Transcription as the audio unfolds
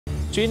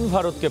চীন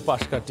ভারতকে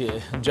পাশ কাটিয়ে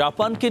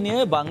জাপানকে নিয়ে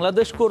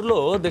বাংলাদেশ করল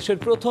দেশের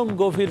প্রথম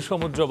গভীর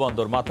সমুদ্র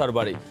বন্দর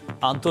মাতারবাড়ি।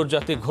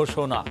 আন্তর্জাতিক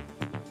ঘোষণা।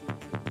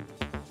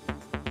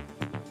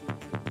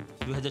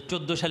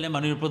 2014 সালে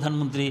মাননীয়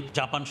প্রধানমন্ত্রী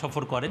জাপান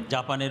সফর করেন।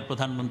 জাপানের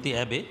প্রধানমন্ত্রী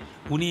অ্যাবে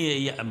উনি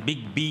এই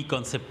বিগ বি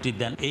কনসেপ্টটি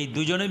দেন। এই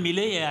দুজনে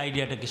মিলে এই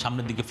আইডিয়াটাকে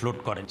সামনের দিকে ফ্লোট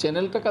করেন।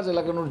 চ্যানেলটা কাজে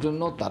লাগানোর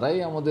জন্য তারাই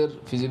আমাদের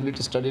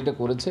ফিজিবিলিটি স্টাডিটা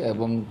করেছে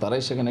এবং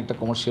তারাই সেখানে একটা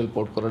কমার্শিয়াল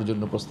পোর্ট করার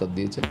জন্য প্রস্তাব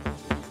দিয়েছে।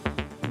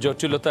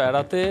 জটিলতা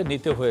এড়াতে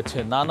নিতে হয়েছে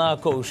নানা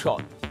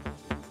কৌশল।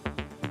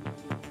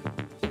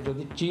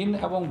 যদি চীন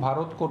এবং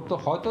ভারত করতো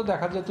হয়তো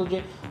দেখা যেত যে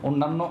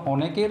অন্যান্য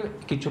অনেকের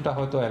কিছুটা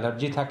হয়তো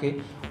অ্যালার্জি থাকে,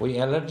 ওই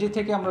অ্যালার্জি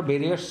থেকে আমরা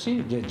বেরিয়ে আসছি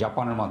যে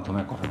জাপানের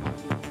মাধ্যমে করা।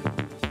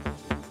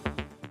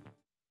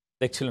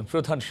 দেখছিলেন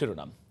প্রধান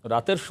শিরোনাম।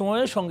 রাতের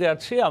সময়ে সঙ্গে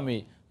আছি আমি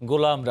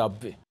গোলাম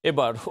রাব্বি।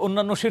 এবার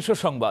অন্যান্য শীর্ষ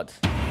সংবাদ।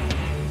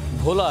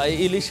 ভোলায়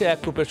ইলিশে এক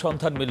কূপে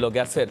সন্ধান মিলল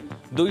গ্যাসের।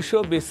 200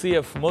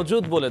 BCF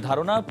মজুদ বলে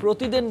ধারণা।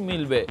 প্রতিদিন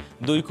মিলবে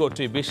 2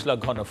 কোটি 20 লাখ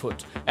ঘনফুট।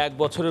 1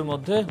 বছরের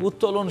মধ্যে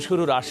উত্তোলন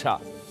শুরুর আশা।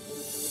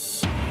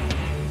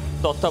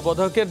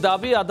 তত্ত্বাবধায়কের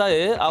দাবি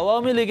আদায়ে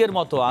আওয়ামী লীগের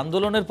মতো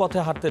আন্দোলনের পথে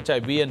হাঁটতে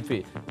চায় বিএনপি।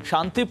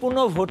 শান্তিপূর্ণ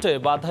ভোটে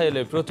বাধা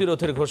এলে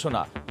প্রতিরোধের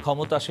ঘোষণা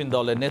ক্ষমতাসীন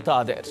দলের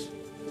নেতাদের।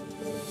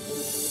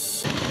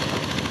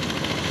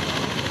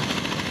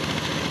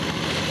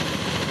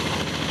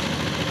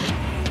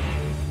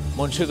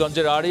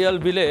 মুন্সিগঞ্জের আড়িয়াল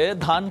বিলে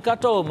ধান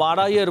কাটা ও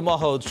মাড়াইয়ের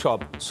মহা উৎসব।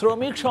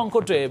 শ্রমিক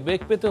সংকটে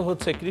বেগ পেতে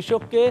হচ্ছে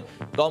কৃষককে।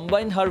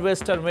 কম্বাইন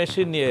হারভেস্টার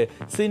মেশিন নিয়ে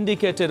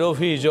সিন্ডিকেটের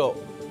অভিযোগ।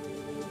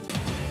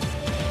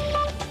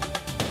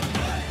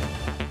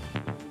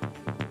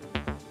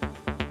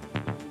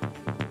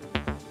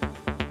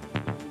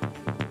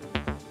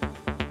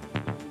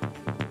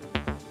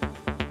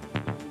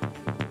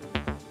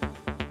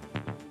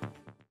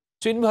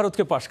 চীন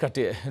ভারতকে পাশ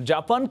কাটিয়ে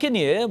জাপানকে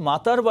নিয়ে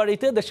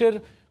মাতারবাড়িতে দেশের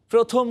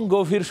প্রথম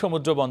গভীর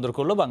সমুদ্র বন্দর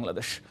করল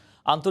বাংলাদেশ।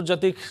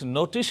 আন্তর্জাতিক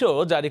নোটিশও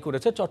জারি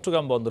করেছে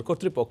চট্টগ্রাম বন্দর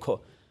কর্তৃপক্ষ।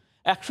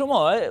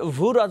 একসময়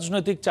ভূ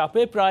রাজনৈতিক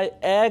চাপে প্রায়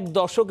 1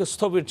 দশক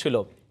স্থবির ছিল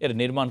এর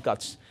নির্মাণ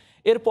কাজ।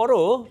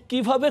 এরপরও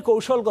কিভাবে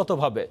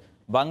কৌশলগতভাবে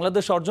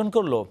বাংলাদেশ অর্জন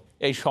করল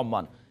এই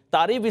সম্মান,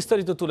 তারই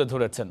বিস্তারিত তুলে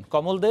ধরেছেন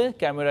কমল দে।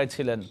 ক্যামেরায়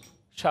ছিলেন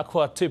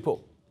সাখোয়াত টিপু।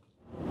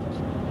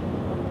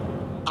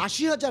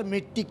 ৮০,০০০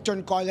 মেট্রিক টন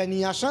কয়লা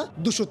নিয়ে আসা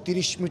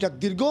 230 মিটার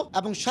দীর্ঘ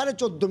এবং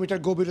 14.5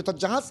 মিটার গভীরতার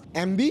জাহাজ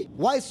এমবি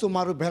ওয়াই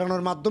সোমারু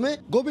ভেড়ানোর মাধ্যমে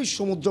গভীর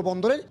সমুদ্র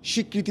বন্দরের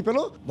স্বীকৃতি পেল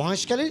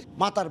মহেশখালীর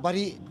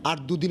মাতারবাড়ি। আর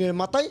দুদিনের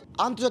মাথায়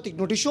আন্তর্জাতিক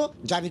নোটিশও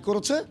জারি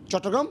করেছে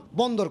চট্টগ্রাম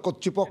বন্দর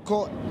কর্তৃপক্ষ।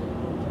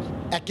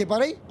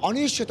 একেবারেই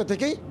অনিশ্চয়তা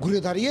থেকে ঘুরে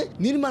দাঁড়িয়ে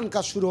নির্মাণ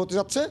কাজ শুরু হতে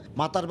যাচ্ছে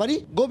মাতারবাড়ি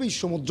গভীর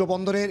সমুদ্র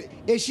বন্দরের।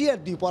 এশিয়ার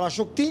 2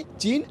 পরাশক্তি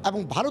চীন এবং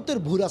ভারতের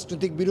ভূ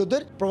রাজনৈতিক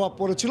বিরোধের প্রভাব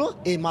পড়েছিল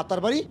এই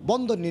মাতারবাড়ি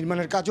বন্দর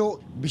নির্মাণের কাজও।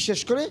 বিশেষ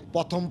করে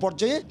প্রথম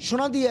পর্যায়ে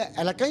সোনাদিয়া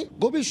এলাকায়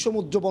গভীর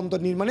সমুদ্র বন্দর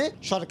নির্মাণে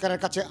সরকারের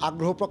কাছে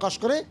আগ্রহ প্রকাশ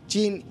করে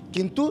চীন,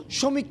 কিন্তু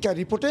সমীক্ষা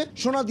রিপোর্টে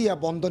সোনাদিয়া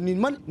বন্দর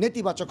নির্মাণ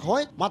নেতিবাচক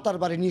হয়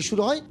মাতারবাড়ি নিয়ে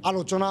শুরু হয়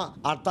আলোচনা।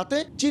 আর তাতে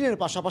চীনের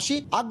পাশাপাশি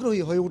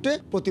আগ্রহী হয়ে ওঠে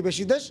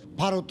প্রতিবেশী দেশ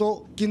ভারতও।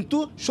 কিন্তু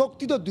শক্তিধর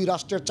 2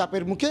 রাষ্ট্রের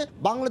চাপের মুখে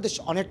বাংলাদেশ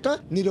অনেকটা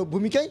নীরব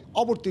ভূমিকায়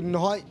অবতীর্ণ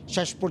হয়।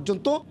 শেষ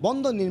পর্যন্ত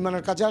বন্দর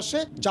নির্মাণের কাজে আসে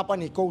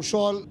জাপানি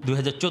কৌশল।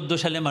 2014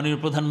 সালে মাননীয়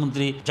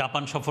প্রধানমন্ত্রী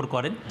জাপান সফর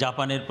করেন।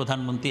 জাপানের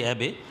প্রধানমন্ত্রী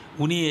অ্যাবে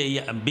উনি এই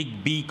বিগ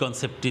বি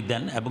কনসেপ্টটি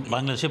দেন এবং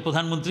বাংলাদেশের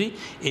প্রধানমন্ত্রী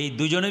এই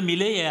দুজনে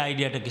মিলে এই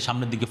আইডিয়াটাকে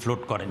সামনের দিকে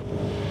ফ্লোট করেন।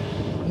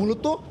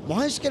 মূলত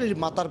মহেশখালীর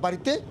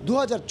মাতারবাড়িতে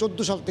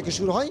 2014 সাল থেকে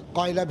শুরু হয়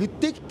কয়লা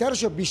ভিত্তিক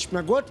 1320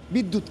 মেগাওয়াট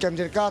বিদ্যুৎ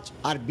কেন্দ্রের কাজ।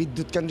 আর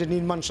বিদ্যুৎ কেন্দ্রের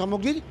নির্মাণ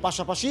সামগ্রীর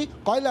পাশাপাশি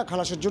কয়লা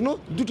খালাসের জন্য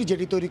 2টি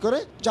জেটি তৈরি করে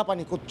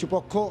জাপানি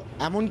কর্তৃপক্ষ।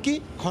 এমনকি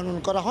খনন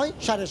করা হয়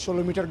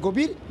 16.5 মিটার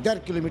গভীর, 1.5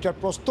 কিলোমিটার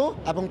প্রস্থ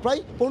এবং প্রায়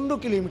 15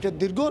 কিলোমিটার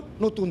দীর্ঘ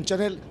নতুন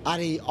চ্যানেল। আর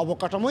এই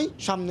অবকাঠামোই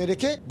সামনে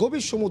রেখে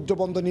গভীর সমুদ্র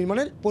বন্দর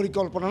নির্মাণের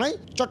পরিকল্পনা নেয়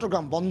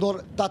চট্টগ্রাম বন্দর।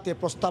 তাতে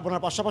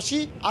প্রস্তাবনার পাশাপাশি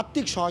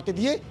আর্থিক সহায়তা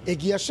দিয়ে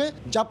এগিয়ে আসে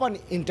Japan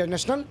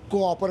international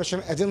cooperation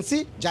agency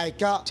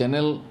JICA.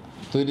 Channel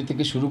তৈরি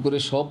থেকে শুরু করে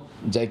সব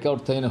জাইকা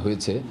অর্থায়নে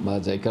হয়েছে বা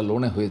জাইকা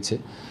লোনে হয়েছে।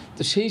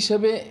 তো সেই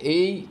হিসাবে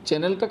এই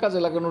চ্যানেলটা কাজে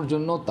লাগানোর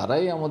জন্য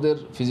তারাই আমাদের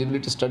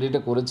ফিজিবিলিটি স্টাডিটা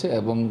করেছে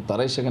এবং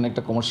তারাই সেখানে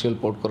একটা কমার্শিয়াল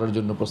পোর্ট করার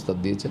জন্য প্রস্তাব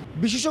দিয়েছে।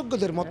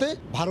 বিশেষজ্ঞদের মতে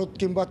ভারত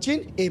কিংবা চীন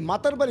এই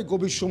মাতারবাড়ি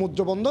গভীর সমুদ্র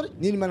বন্দর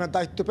নির্মাণের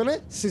দায়িত্ব পেলে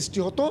সৃষ্টি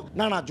হতো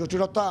নানা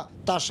জটিলতা।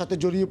 তার সাথে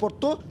জড়িয়ে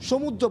পড়তো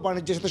সমুদ্র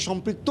বাণিজ্যের সাথে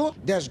সম্পৃক্ত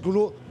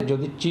দেশগুলো।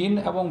 যদি চীন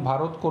এবং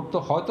ভারত করতো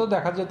হয়তো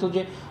দেখা যেত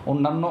যে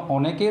অন্যান্য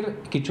অনেকের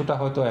কিছুটা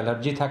হয়তো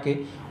অ্যালার্জি থাকে,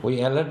 ওই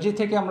অ্যালার্জি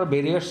থেকে আমরা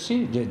বেরিয়ে আসছি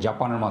যে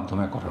জাপানের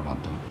মাধ্যমে করার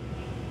মাধ্যমে।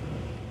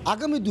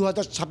 আগামী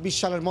 2026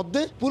 সালের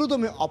মধ্যে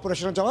পুরোদমে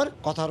অপারেশনে যাওয়ার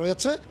কথা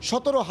রয়েছে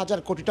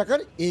 17,000 কোটি টাকার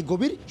এই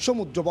গভীর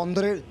সমুদ্র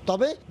বন্দরের।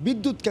 তবে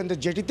বিদ্যুৎ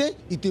কেন্দ্রের জেটিতে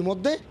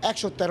ইতিমধ্যে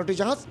 113টি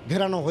জাহাজ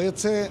ভেড়ানো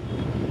হয়েছে।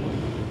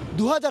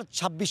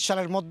 2026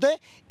 সালের মধ্যে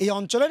এই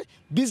অঞ্চলের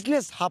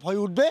বিজনেস হাব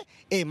হয়ে উঠবে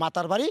এই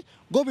মাতারবাড়ি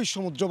গভীর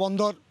সমুদ্র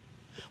বন্দর।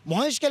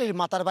 মহেশখালীর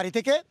মাতারবাড়ি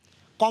থেকে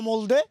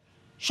কমল দে,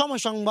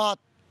 সময় সংবাদ।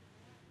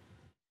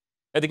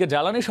 এদিকে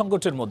জ্বালানি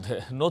সংকটের মধ্যে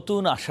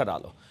নতুন আশার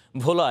আলো।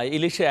 ভোলায়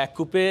ইলিশে এক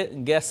কূপে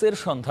গ্যাসের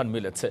সন্ধান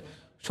মিলেছে।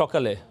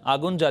 সকালে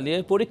আগুন জ্বালিয়ে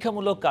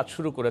পরীক্ষামূলক কাজ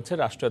শুরু করেছে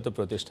রাষ্ট্রায়ত্ত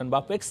প্রতিষ্ঠান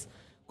বাপেক্স।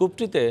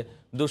 কূপটিতে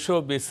 200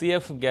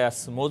 BCF গ্যাস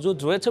মজুদ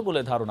রয়েছে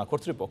বলে ধারণা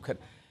কর্তৃপক্ষের।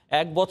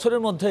 1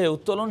 বছরের মধ্যে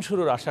উত্তোলন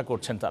শুরুর আশা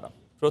করছেন তারা।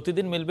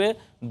 প্রতিদিন মিলবে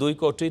 2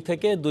 কোটি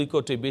থেকে 2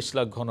 কোটি 20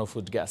 লাখ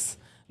ঘনফুট গ্যাস।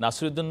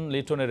 নাসিরুদ্দিন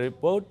লিটনের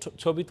রিপোর্ট,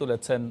 ছবি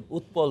তুলেছেন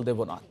উৎপল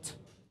দেবনাথ।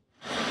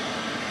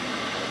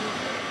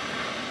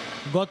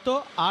 গত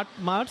 8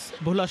 মার্চ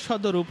ভোলা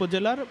সদর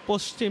উপজেলার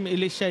পশ্চিম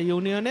ইলিশা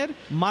ইউনিয়নের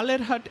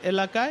মালেরহাট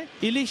এলাকায়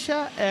ইলিশা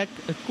এক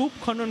কূপ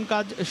খনন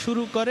কাজ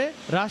শুরু করে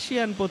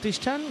রাশিয়ান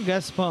প্রতিষ্ঠান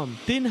গ্যাসফর্ম।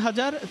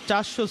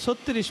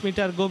 3436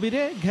 মিটার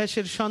গভীরে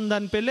গ্যাসের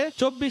সন্ধান পেলে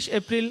 24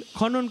 এপ্রিল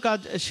খনন কাজ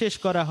শেষ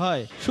করা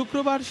হয়।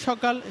 শুক্রবার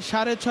সকাল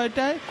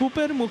 6:30টায়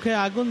কূপের মুখে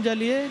আগুন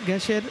জ্বালিয়ে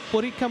গ্যাসের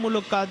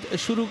পরীক্ষামূলক কাজ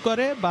শুরু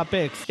করে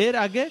বাপেক্স। এর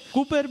আগে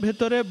কূপের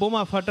ভেতরে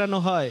বোমা ফাটানো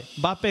হয়।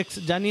 বাপেক্স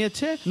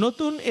জানিয়েছে,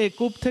 নতুন এই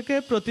কূপ থেকে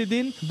প্রতিদিন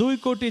 2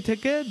 কোটি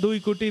থেকে 2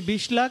 কোটি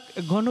 20 লাখ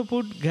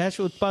ঘনফুট গ্যাস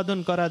উৎপাদন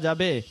করা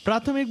যাবে।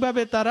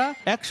 প্রাথমিকভাবে তারা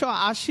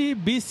 180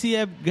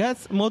 BCF গ্যাস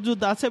মজুদ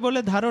আছে বলে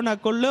ধারণা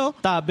করলেও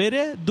তা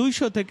বেড়ে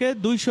 200 থেকে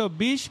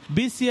 220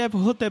 BCF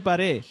হতে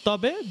পারে।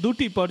 তবে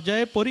দুটি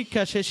পর্যায়ে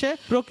পরীক্ষা শেষে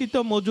প্রকৃত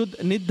মজুদ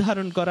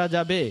নির্ধারণ করা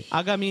যাবে।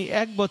 আগামী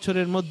 1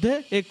 বছরের মধ্যে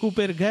এ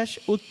কূপের গ্যাস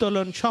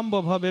উত্তোলন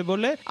সম্ভব হবে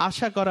বলে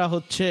আশা করা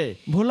হচ্ছে।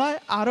 ভোলায়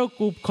আরও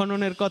কূপ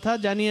খননের কথা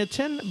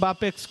জানিয়েছেন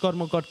বাপেক্স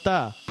কর্মকর্তা।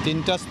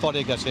 3টা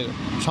স্তরে গ্যাসের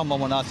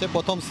সম্ভাবনা আছে।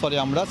 প্রথম স্তরে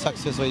আমরা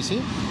সাকসেস হয়েছি,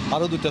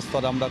 আরও 2টা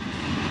স্তর আমরা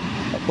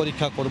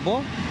পরীক্ষা করব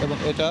এবং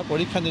এটা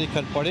পরীক্ষা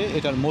নিরীক্ষার পরে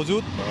এটার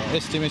মজুদ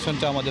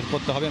এস্টিমেশনটা আমাদের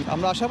করতে হবে।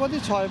 আমরা আশাবাদী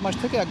 6 মাস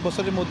থেকে 1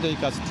 বছরের মধ্যে এই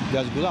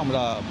গ্যাসগুলো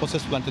আমরা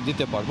প্রসেস প্ল্যান্টে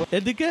দিতে পারবো।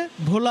 এদিকে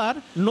ভোলার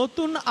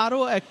নতুন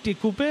আরও একটি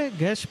কূপে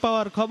গ্যাস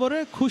পাওয়ার খবরে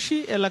খুশি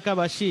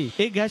এলাকাবাসী।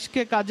 এই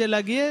গ্যাসকে কাজে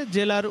লাগিয়ে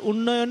জেলার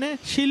উন্নয়নে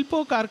শিল্প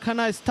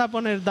কারখানা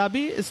স্থাপনের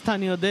দাবি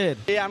স্থানীয়দের।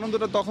 এই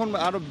আনন্দটা তখন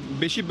আরো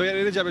বেশি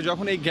বেড়ে যাবে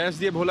যখন এই গ্যাস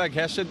দিয়ে ভোলা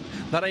গ্যাসের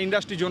দ্বারা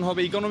ইন্ডাস্ট্রি জোন হবে,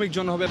 ইকোনমিক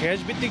জোন হবে। গ্যাস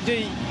ভিত্তিক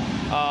যেই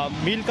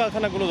মিল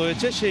কারখানাগুলো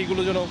রয়েছে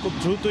সেইগুলো যেন খুব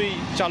দ্রুতই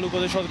চালু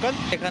করে সরকার।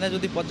 এখানে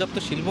যদি পর্যাপ্ত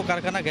শিল্প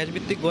কারখানা গ্যাস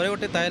ভিত্তিক গড়ে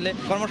ওঠে তাহলে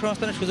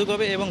কর্মসংস্থানের সুযোগ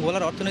হবে এবং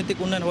ভোলার অর্থনৈতিক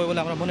উন্নয়ন হবে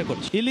বলে আমরা মনে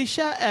করছি।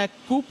 ইলিশা এক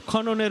কূপ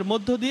খননের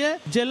মধ্য দিয়ে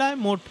জেলায়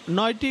মোট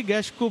 9টি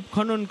গ্যাস কূপ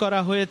খনন করা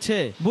হয়েছে।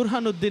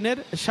 বুরহানুদ্দিনের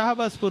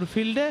শাহবাজপুর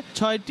ফিল্ডে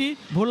 6টি,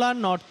 ভোলা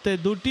নর্থে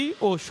 2টি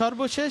ও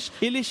সর্বশেষ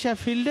ইলিশা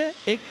ফিল্ডে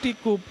 1টি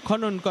কূপ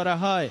খনন করা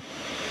হয়।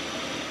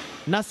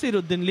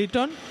 নাসিরুদ্দিন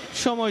লিটন,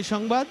 সময়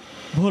সংবাদ,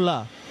 ভোলা।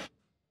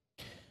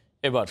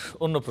 এবার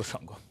অন্য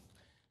প্রসঙ্গ।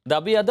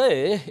 দাবি আদায়ে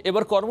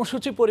এবার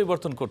কর্মসূচি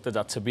পরিবর্তন করতে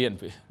যাচ্ছে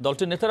বিএনপি।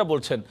 দলটির নেতারা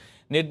বলছেন,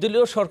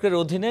 নির্দলীয়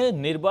সরকারের অধীনে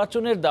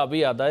নির্বাচনের দাবি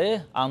আদায়ে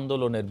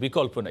আন্দোলনের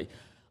বিকল্প নেই।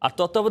 আর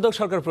তত্ত্বাবধায়ক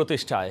সরকার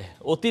প্রতিষ্ঠায়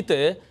অতীতে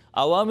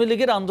আওয়ামী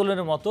লীগের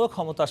আন্দোলনের মতো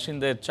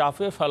ক্ষমতাসীনদের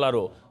চাপে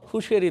ফেলারও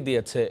হুঁশিয়ারি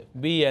দিয়েছে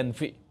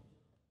বিএনপি।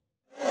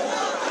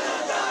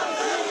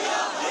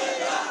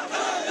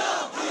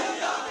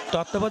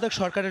 তত্ত্বাবধায়ক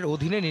সরকারের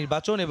অধীনে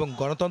নির্বাচন এবং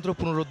গণতন্ত্র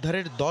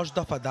পুনরুদ্ধারের 10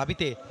 দফা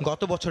দাবিতে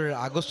গত বছরের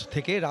আগস্ট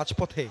থেকে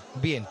রাজপথে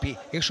বিএনপি।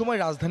 এ সময়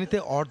রাজধানীতে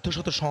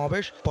অর্ধশত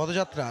সমাবেশ,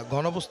 পদযাত্রা,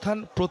 গণঅবস্থান,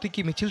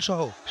 প্রতীকী মিছিল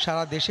সহ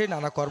সারা দেশে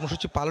নানা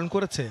কর্মসূচি পালন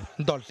করেছে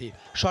দলটি।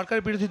 সরকার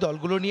বিরোধী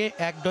দলগুলো নিয়ে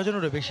 1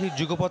 ডজনেরও বেশি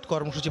যুগপৎ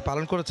কর্মসূচি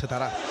পালন করেছে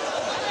তারা।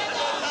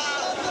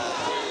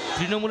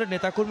 তৃণমূলের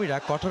নেতাকর্মীরা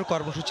কঠোর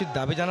কর্মসূচির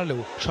দাবি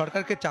জানালেও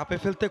সরকারকে চাপে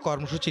ফেলতে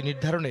কর্মসূচি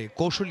নির্ধারণে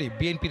কৌশলী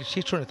বিএনপির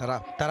শীর্ষ নেতারা।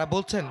 তারা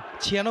বলছেন,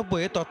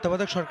 96-এ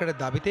তত্ত্বাবধায়ক সরকারের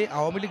দাবিতে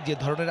আওয়ামী লীগ যে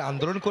ধরনের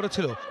আন্দোলন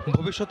করেছিল,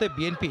 ভবিষ্যতে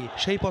বিএনপি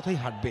সেই পথেই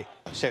হাঁটবে।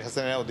 শেখ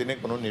হাসিনার অধীনে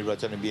কোনো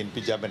নির্বাচনে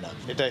বিএনপি যাবে না,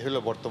 এটাই হলো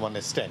বর্তমানে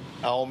স্ট্যান্ড।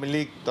 আওয়ামী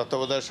লীগ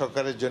তত্ত্বাবধায়ক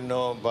সরকারের জন্য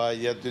বা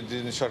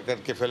ইয়াতুদ্দিন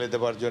সরকারকে ফেলে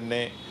দেওয়ার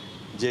জন্যে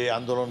যে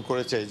আন্দোলন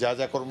করেছে, যা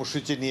যা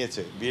কর্মসূচি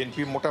নিয়েছে,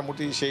 বিএনপি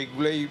মোটামুটি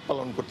সেইগুলোই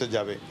পালন করতে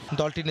যাবে।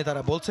 দলটির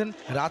নেতারা বলছেন,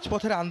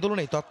 রাজপথের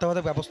আন্দোলনে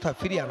তত্ত্বাবধায়ক ব্যবস্থা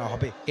ফিরিয়ে আনা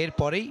হবে,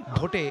 এরপরেই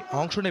ভোটে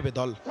অংশ নেবে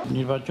দল।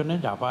 নির্বাচনে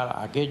যাবার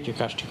আগে যে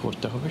কাজটি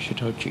করতে হবে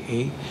সেটা হচ্ছে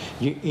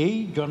এই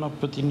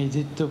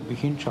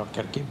জনপ্রতিনিধিত্ববিহীন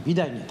সরকারকে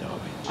বিদায় নিতে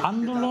হবে।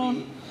 আন্দোলন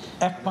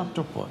একমাত্র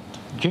পথ,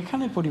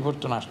 যেখানে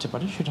পরিবর্তন আসতে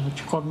পারে সেটা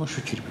হচ্ছে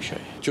কর্মসূচির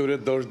বিষয়ে।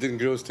 চোরের 10 দিন,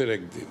 গৃহস্থের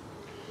 1 দিন।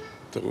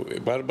 তো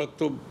বারবার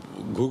তো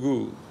ঘুঘু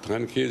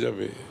ধান খেয়ে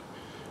যাবে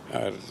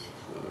আর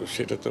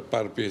সেটা তো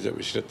পার পেয়ে যাবে,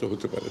 সেটা তো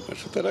হতে পারে না।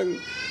 সুতরাং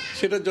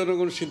সেটা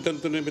জনগণ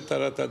সিদ্ধান্ত নেবে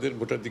তারা তাদের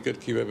ভোটাধিকার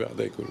কিভাবে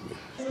আদায় করবে।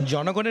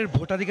 জনগণের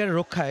ভোটাধিকার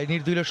রক্ষায়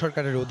নির্দলীয়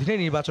সরকারের অধীনে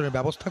নির্বাচনের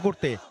ব্যবস্থা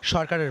করতে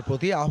সরকারের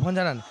প্রতি আহ্বান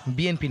জানান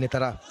বিএনপি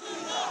নেতারা।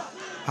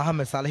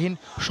 আহমেদ সালেহিন,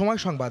 সময়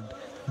সংবাদ,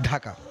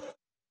 ঢাকা।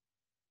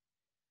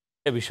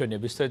 এ বিষয়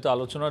নিয়ে বিস্তারিত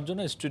আলোচনার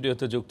জন্য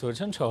স্টুডিওতে যুক্ত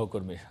হয়েছেন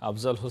সহকর্মী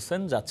আফজাল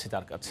হোসেন। যাচ্ছি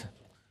তার কাছে।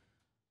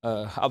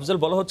 আফজাল,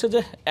 বলা হচ্ছে যে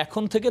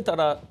এখন থেকে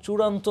তারা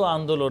চূড়ান্ত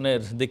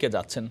আন্দোলনের দিকে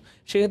যাচ্ছেন।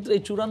 সেক্ষেত্রে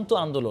এই চূড়ান্ত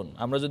আন্দোলন,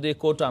 আমরা যদি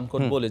কোট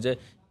আনকোট বলি, যে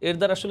এর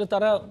দ্বারা আসলে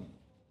তারা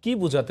কি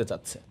বোঝাতে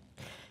চাচ্ছে?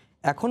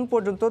 এখন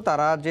পর্যন্ত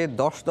তারা যে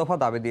 10 দফা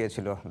দাবি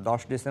দিয়েছিল,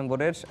 10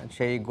 ডিসেম্বরের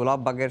সেই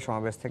গোলাপবাগের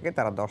সমাবেশ থেকে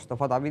তারা 10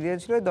 দফা দাবি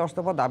দিয়েছিল। এই 10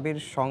 দফা দাবির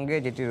সঙ্গে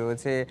যেটি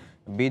রয়েছে,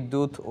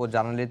 বিদ্যুৎ ও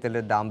জ্বালানি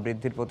তেলের দাম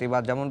বৃদ্ধির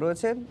প্রতিবাদ যেমন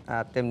রয়েছে,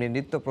 তেমনি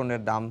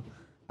নিত্যপণ্যের দাম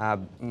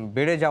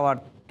বেড়ে যাওয়ার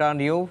একটা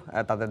নিয়েও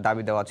তাদের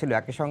দাবি দেওয়া ছিল।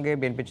 একই সঙ্গে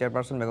বিএনপি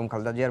চেয়ারপারসন বেগম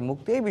খালেদা জিয়ার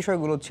মুক্তি, এই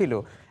বিষয়গুলো ছিল।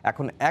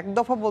 এখন এক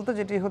দফা বলতে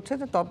যেটি হচ্ছে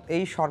যে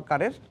এই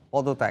সরকারের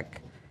পদত্যাগ,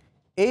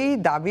 এই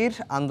দাবির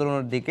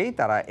আন্দোলনের দিকেই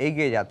তারা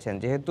এগিয়ে যাচ্ছেন।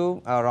 যেহেতু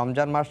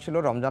রমজান মাস ছিল,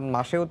 রমজান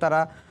মাসেও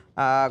তারা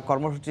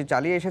কর্মসূচি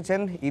চালিয়ে এসেছেন।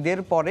 ঈদের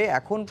পরে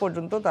এখন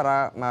পর্যন্ত তারা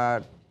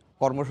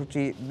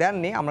কর্মসূচি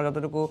দেননি। আমরা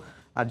যতটুকু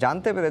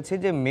জানতে পেরেছি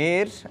যে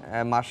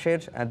মাসের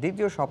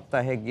দ্বিতীয়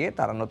সপ্তাহে গিয়ে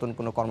তারা নতুন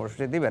কোনো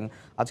কর্মসূচি দিবেন।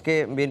 আজকে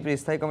বিএনপির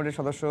স্থায়ী কমিটির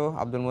সদস্য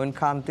আব্দুল মঈন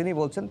খান তিনি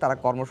বলছেন তারা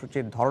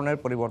কর্মসূচির ধরনের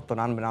পরিবর্তন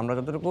আনবেন। আমরা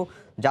যতটুকু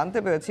জানতে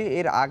পেরেছি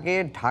এর আগে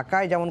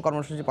ঢাকায় যেমন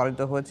কর্মসূচি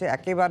পালিত হয়েছে,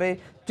 একেবারে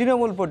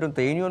তৃণমূল পর্যন্ত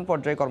ইউনিয়ন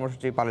পর্যায়ে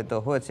কর্মসূচি পালিত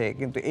হয়েছে,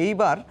 কিন্তু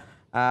এইবার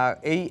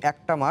এই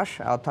একটা মাস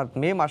অর্থাৎ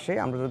মে মাসে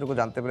আমরা যতটুকু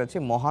জানতে পেরেছি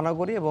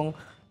মহানগরী এবং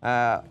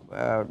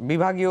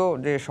বিভাগীয়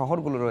যে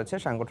শহরগুলো রয়েছে,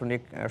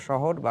 সাংগঠনিক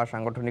শহর বা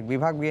সাংগঠনিক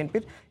বিভাগ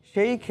বিএনপির,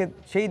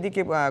 সেই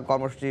দিকে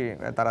কর্মসূচি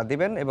তারা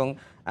দিবেন এবং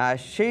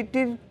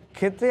সেইটির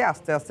ক্ষেত্রে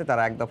আস্তে আস্তে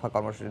তারা এক দফা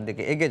কর্মসূচির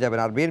দিকে এগিয়ে যাবেন।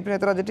 আর বিএনপি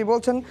নেতারা যেটি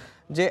বলছেন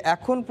যে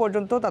এখন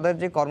পর্যন্ত তাদের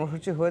যে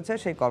কর্মসূচি হয়েছে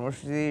সেই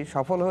কর্মসূচি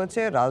সফল হয়েছে,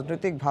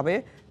 রাজনৈতিকভাবে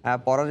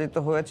পরাজিত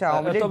হয়েছে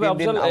আওয়ামী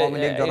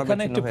লীগ।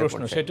 এখানে একটি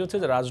প্রশ্ন, সেটি হচ্ছে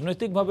যে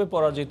রাজনৈতিকভাবে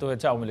পরাজিত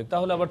হয়েছে আওয়ামী লীগ,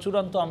 তাহলে আবার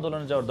চূড়ান্ত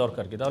আন্দোলনে যাওয়ার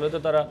দরকার কি? তাহলে তো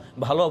তারা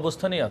ভালো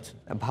অবস্থানেই আছে।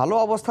 ভালো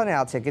অবস্থানে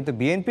আছে, কিন্তু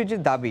বিএনপির যে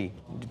দাবি,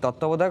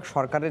 তত্ত্বাবধায়ক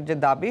সরকারের যে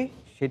দাবি,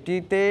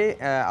 সেটিতে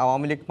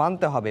আওয়ামী লীগ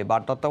মানতে হবে বা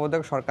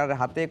তত্ত্বাবধায়ক সরকারের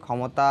হাতে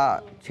ক্ষমতা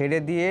ছেড়ে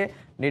দিয়ে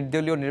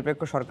নির্দলীয়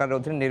নিরপেক্ষ সরকারের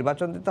অধীনে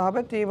নির্বাচন দিতে হবে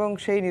এবং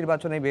সেই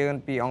নির্বাচনে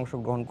বিএনপি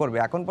অংশগ্রহণ করবে।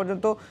 এখন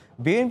পর্যন্ত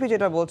বিএনপি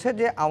যেটা বলছে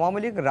যে আওয়ামী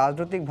লীগ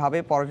রাজনৈতিকভাবে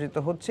পরাজিত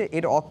হচ্ছে,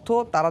 এর অর্থ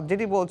তারা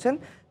যেটি বলছেন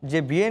যে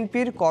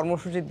বিএনপির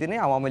কর্মসূচির দিনে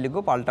আওয়ামী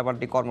লীগও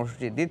পাল্টাপাল্টি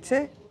কর্মসূচি দিচ্ছে,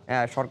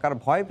 সরকার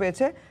ভয়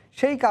পেয়েছে,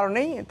 সেই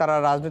কারণেই তারা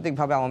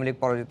রাজনৈতিকভাবে আওয়ামী লীগ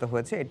পরাজিত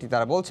হয়েছে, এটি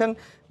তারা বলছেন।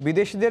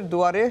 বিদেশিদের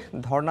দুয়ারে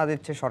ধর্ণা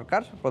দিচ্ছে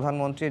সরকার,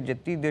 প্রধানমন্ত্রীর যে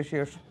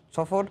ত্রিদেশীয়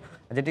সফর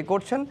যেটি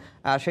করছেন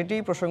সেটি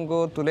প্রসঙ্গ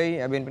তুলেই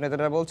বিএনপি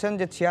নেতারা বলছেন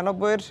যে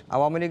 96-এর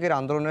আওয়ামী লীগের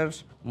আন্দোলনের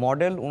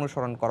মডেল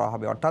অনুসরণ করা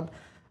হবে, অর্থাৎ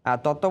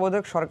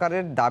তত্ত্বাবধায়ক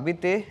সরকারের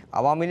দাবিতে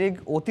আওয়ামী লীগ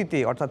অতীতে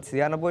অর্থাৎ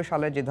 96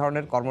 সালে যে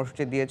ধরনের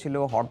কর্মসূচি দিয়েছিল,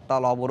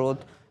 হরতাল অবরোধ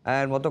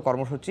এর মতো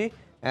কর্মসূচি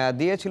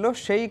দিয়েছিল,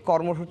 সেই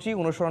কর্মসূচি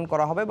অনুসরণ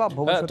করা হবে বা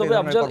ভবিষ্যতে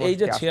এই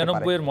যে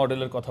 96-এর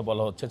মডেলের কথা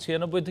বলা হচ্ছে,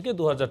 96 থেকে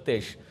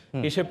 2023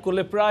 হিসেব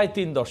করলে প্রায়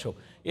 3 দশক,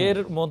 এর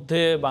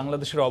মধ্যে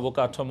বাংলাদেশের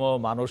অবকাঠামো,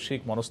 মানসিক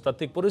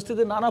মনস্তাত্ত্বিক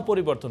পরিস্থিতি নানা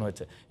পরিবর্তন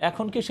হয়েছে।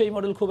 এখন কি সেই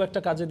মডেল খুব একটা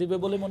কাজে দিবে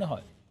বলে মনে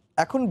হয়?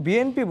 এখন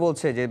বিএনপি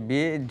বলছে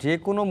যে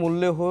কোনো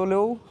মূল্যে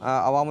হলেও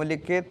আওয়ামী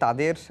লীগকে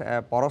তাদের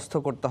পরাস্ত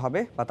করতে হবে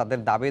বা তাদের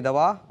দাবি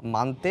দেওয়া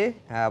মানতে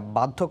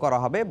বাধ্য করা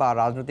হবে বা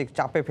রাজনৈতিক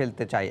চাপে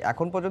ফেলতে চাই।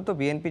 এখন পর্যন্ত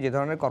বিএনপি যে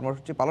ধরনের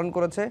কর্মসূচি পালন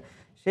করেছে,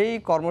 সেই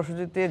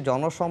কর্মসূচিতে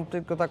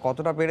জনসম্পৃক্ততা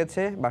কতটা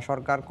বেড়েছে বা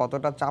সরকার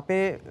কতটা চাপে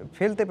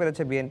ফেলতে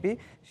পেরেছে বিএনপি,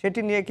 সেটি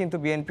নিয়ে কিন্তু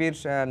বিএনপির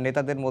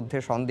নেতাদের মধ্যে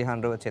সন্দিহান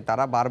রয়েছে।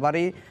 তারা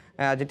বারবারই,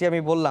 যেটি আমি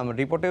বললাম,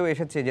 রিপোর্টেও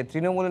এসেছে যে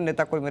তৃণমূলের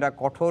নেতাকর্মীরা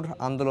কঠোর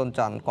আন্দোলন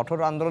চান। কঠোর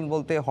আন্দোলন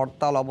বলতে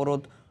হরতাল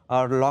অবরোধ,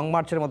 লং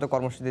মার্চের মতো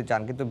কর্মসূচি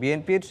চান, কিন্তু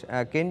বিএনপির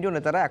কেন্দ্রীয়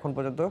নেতারা এখন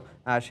পর্যন্ত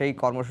সেই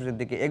কর্মসূচির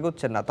দিকে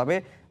এগোচ্ছেন না। তবে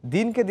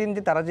দিনকে দিন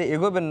যে তারা যে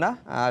এগোবেন না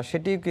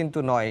সেটি কিন্তু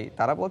নয়।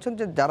 তারা বলছেন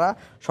যে যারা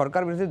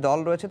সরকার বিরোধী দল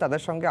রয়েছে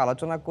তাদের সঙ্গে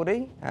আলোচনা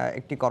করেই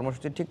একটি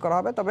কর্মসূচি ঠিক করা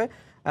হবে। তবে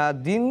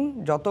দিন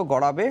যত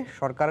গড়াবে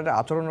সরকারের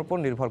আচরণের উপর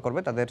নির্ভর করবে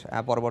তাদের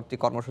পরবর্তী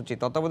কর্মসূচি।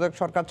 তত্ত্বাবধায়ক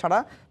সরকার ছাড়া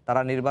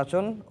তারা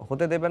নির্বাচন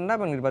হতে দেবেন না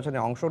এবং নির্বাচনে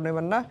অংশ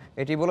নেবেন না,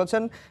 এটি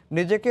বলেছেন।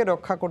 নিজেকে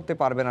রক্ষা করতে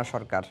পারবে না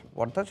সরকার,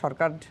 অর্থাৎ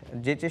সরকার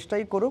যে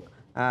চেষ্টাই করুক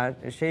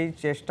সেই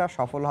চেষ্টা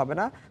সফল হবে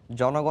না,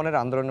 জনগণের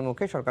আন্দোলনের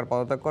মুখে সরকার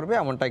পদত্যাগ করবে,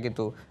 এমনটাই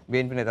কিন্তু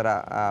বিএনপি নেতারা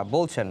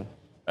বলছেন।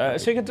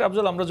 সেক্ষেত্রে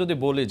আফজল, আমরা যদি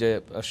বলি যে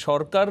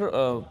সরকার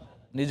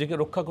নিজেকে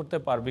রক্ষা করতে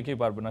পারবে কি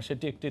পারবে না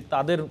সেটি একটি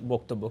তাদের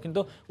বক্তব্য,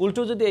 কিন্তু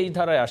উল্টো যদি এই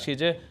ধারায় আসি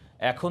যে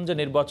এখন যে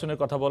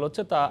নির্বাচনের কথা বলা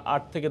হচ্ছে তা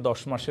 8 থেকে 10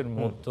 মাসের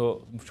মধ্যে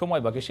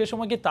সময় বাকি, সে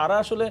সময় কি তারা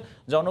আসলে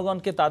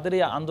জনগণকে তাদের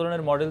এই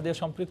আন্দোলনের মডেল দিয়ে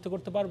সম্পৃক্ত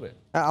করতে পারবে?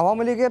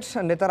 আওয়ামী লীগের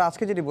নেতারা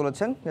আজকে যেটি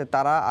বলেছেন যে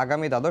তারা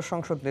আগামী দ্বাদশ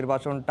সংসদ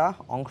নির্বাচনটা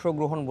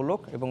অংশগ্রহণমূলক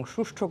এবং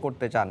সুষ্ঠু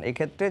করতে চান।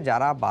 এক্ষেত্রে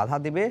যারা বাধা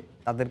দিবে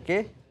তাদেরকে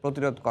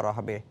প্রতিরোধ করা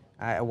হবে।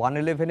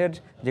 111-এর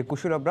যে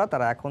কুশীলবরা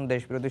তারা এখন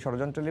দেশবিরোধী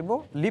ষড়যন্ত্রে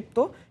লিপ্ত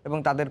এবং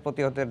তাদের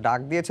প্রতিহতের ডাক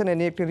দিয়েছেন। এ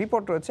নিয়ে একটি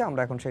রিপোর্ট রয়েছে,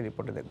 আমরা এখন সেই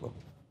রিপোর্টে দেখব।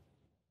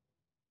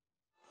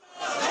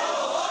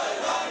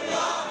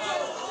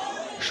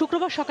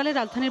 শুক্রবার সকালে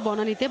রাজধানীর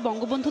বনানীতে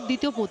বঙ্গবন্ধুর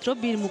দ্বিতীয় পুত্র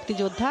বীর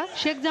মুক্তিযোদ্ধা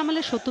শেখ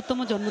জামালের ৭০তম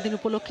জন্মদিন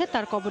উপলক্ষে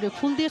তার কবরে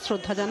ফুল দিয়ে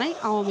শ্রদ্ধা জানায়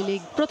আওয়ামী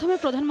লীগ। প্রথমে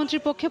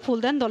প্রধানমন্ত্রীর পক্ষে ফুল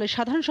দেন দলের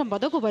সাধারণ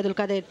সম্পাদক ওবায়দুল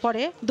কাদের,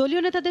 পরে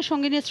দলীয় নেতাদের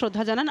সঙ্গে নিয়ে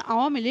শ্রদ্ধা জানান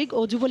আওয়ামী লীগ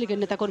ও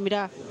যুবলীগের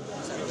নেতাকর্মীরা।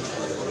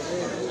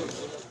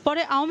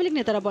 পরে আওয়ামী লীগ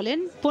নেতারা বলেন,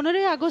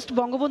 15ই আগস্ট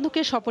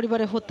বঙ্গবন্ধুকে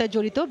সপরিবারে হত্যায়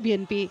জড়িত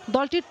বিএনপি।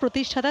 দলটির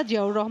প্রতিষ্ঠাতা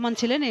জিয়াউর রহমান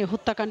ছিলেন এই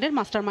হত্যাকাণ্ডের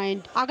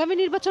মাস্টারমাইন্ড। আগামী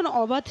নির্বাচন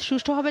অবাধ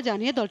সুষ্ঠুভাবে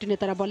জানিয়ে দলটির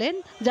নেতারা বলেন,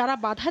 যারা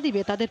বাধা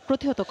দিবে তাদের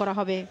প্রতিহত করা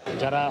হবে।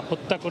 যারা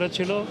হত্যা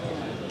করেছিল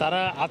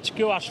তারা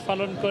আজকেও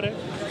আস্ফালন করে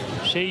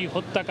সেই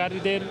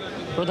হত্যাকারীদের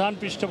প্রধান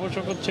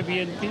পৃষ্ঠপোষক হচ্ছে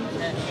বিএনপি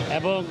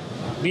এবং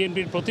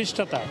বিএনপির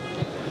প্রতিষ্ঠাতা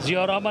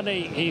জিয়াউর রহমান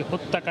এই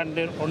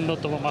হত্যাকাণ্ডের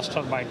অন্যতম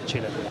মাস্টারমাইন্ড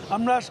ছিলেন।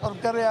 আমরা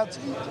সরকারে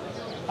আছি,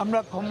 আমরা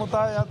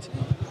ক্ষমতায় আছি,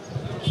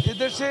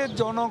 এদেশের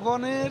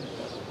জনগণের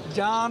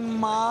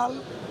জানমাল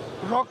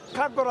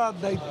রক্ষা করার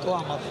দায়িত্ব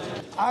আমাদের।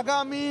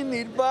 আগামী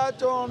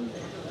নির্বাচন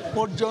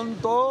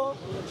পর্যন্ত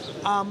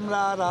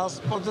আমরা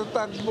রাজপথে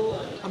থাকব।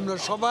 আমরা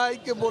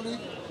সবাইকে বলি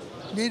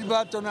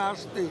নির্বাচনে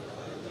আসতে,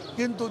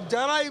 কিন্তু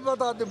যারাই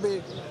বাধা দেবে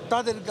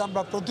তাদেরকে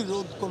আমরা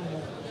প্রতিহত করব।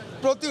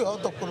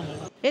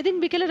 এদিন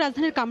বিকেলে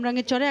রাজধানীর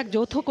কামরাঙ্গীর চরে এক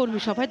যৌথ কর্মী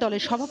সভায়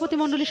দলের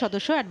সভাপতিমণ্ডলীর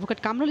সদস্য অ্যাডভোকেট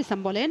কামরুল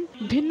ইসলাম বলেন,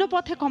 ভিন্ন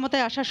পথে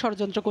ক্ষমতায় আসার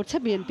ষড়যন্ত্র করছে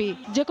বিএনপি।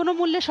 যে কোনো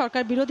মূল্যে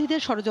সরকার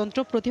বিরোধীদের ষড়যন্ত্র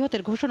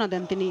প্রতিহতের ঘোষণা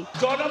দেন তিনি।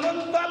 জনগণ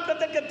তো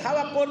আপনাদেরকে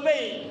ধাওয়া করবে,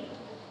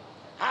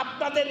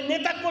 আপনাদের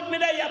নেতা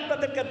কর্মীরাই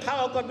আপনাদেরকে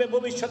ধাওয়া করবে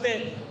ভবিষ্যতে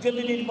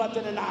যদি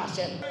নির্বাচনে না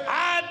আসেন।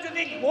 আর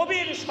যদি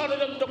গভীর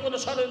ষড়যন্ত্র, কোনো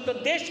ষড়যন্ত্র,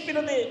 দেশ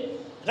বিরোধী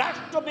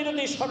রাষ্ট্র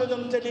বিরোধী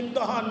ষড়যন্ত্রে লিপ্ত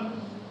হন,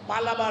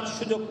 পালাবার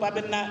সুযোগ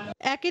পাবেন না।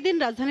 একই দিন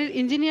রাজধানীর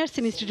ইঞ্জিনিয়ার্স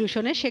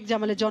ইনস্টিটিউশনে শেখ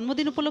জামালের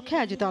জন্মদিন উপলক্ষে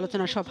আয়োজিত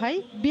আলোচনা সভায়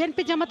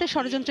বিএনপি জামাতের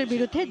ষড়যন্ত্রের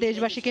বিরুদ্ধে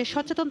দেশবাসীকে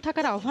সচেতন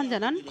থাকার আহ্বান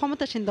জানান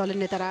ক্ষমতাসীন দলের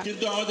নেতারা।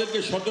 কিন্তু আমাদেরকে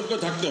সতর্ক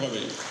থাকতে হবে।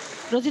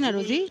 রোজিনা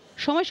রোজি,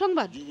 সময়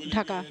সংবাদ,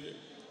 ঢাকা।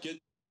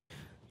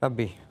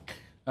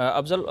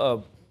 আফজাল,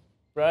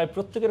 প্রায়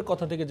প্রত্যেকের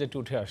কথা থেকে যেটি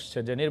উঠে আসছে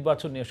যে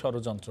নির্বাচন নিয়ে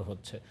ষড়যন্ত্র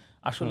হচ্ছে,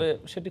 আসলে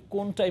সেটি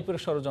কোন টাইপের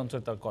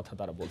ষড়যন্ত্রের তার কথা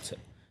তারা বলছে?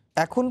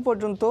 এখন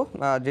পর্যন্ত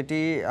যেটি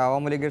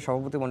আওয়ামী লীগের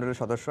সভাপতিমণ্ডলীর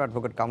সদস্য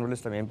অ্যাডভোকেট কামরুল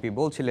ইসলাম এমপি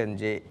বলছিলেন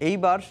যে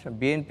এইবার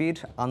বিএনপির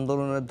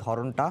আন্দোলনের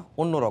ধরনটা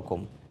অন্যরকম।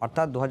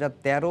 অর্থাৎ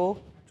 2013,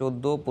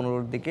 14,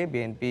 15 দিকে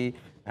বিএনপি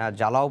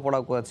জ্বালাও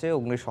পোড়াও করেছে,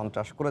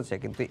 অগ্নিসন্ত্রাস করেছে,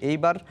 কিন্তু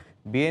এইবার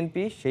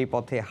বিএনপি সেই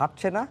পথে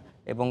হাঁটছে না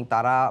এবং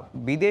তারা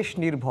বিদেশ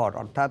নির্ভর,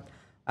 অর্থাৎ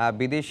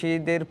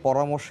বিদেশিদের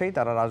পরামর্শেই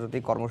তারা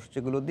রাজনৈতিক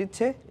কর্মসূচিগুলো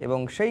দিচ্ছে এবং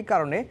সেই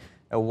কারণে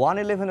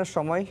 1/11-এর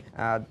সময়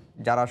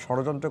যারা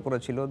ষড়যন্ত্র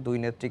করেছিল, দুই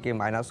নেত্রীকে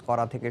মাইনাস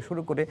করা থেকে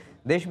শুরু করে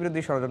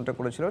দেশবিরোধী ষড়যন্ত্র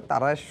করেছিল,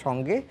 তার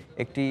সঙ্গে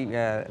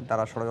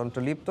তারা ষড়যন্ত্র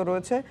লিপ্ত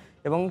রয়েছে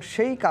এবং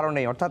সেই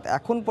কারণেই অর্থাৎ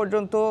এখন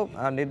পর্যন্ত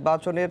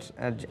নির্বাচনের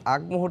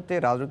আগ মুহূর্তে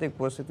রাজনৈতিক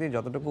পরিস্থিতি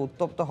যতটুকু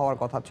উত্তপ্ত হওয়ার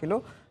কথা ছিল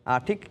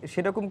ঠিক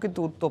সেরকম কিন্তু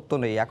উত্তপ্ত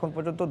নেই। এখন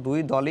পর্যন্ত দুই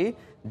দলই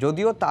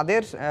যদিও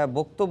তাদের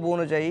বক্তব্য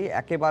অনুযায়ী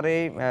একেবারে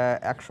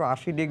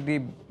 180 ডিগ্রি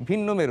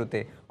ভিন্ন মেরুতে,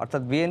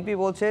 অর্থাৎ বিএনপি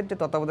বলছে যে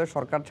তত্ত্বাবধায়ক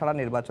সরকার ছাড়া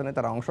নির্বাচনে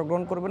তারা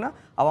অংশগ্রহণ করবে না,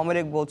 আওয়ামী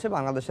লীগ বলছে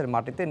বাংলাদেশের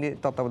মাটিতে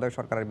তত্ত্বাবধায়ক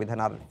সরকারের বিধান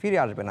আর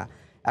ফিরে আসবে না।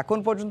 এখন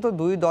পর্যন্ত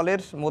দুই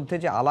দলের মধ্যে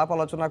যে আলাপ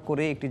আলোচনা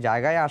করে একটি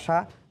জায়গায় আসা,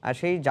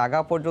 সেই জায়গা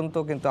পর্যন্ত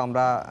কিন্তু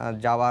আমরা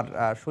যাওয়ার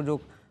সুযোগ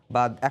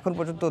বা এখন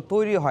পর্যন্ত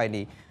তৈরি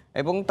হয়নি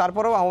এবং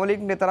তারপরেও আওয়ামী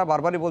লীগ নেতারা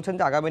বারবারই বলছেন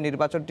যে আগামী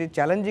নির্বাচনটি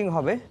চ্যালেঞ্জিং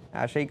হবে,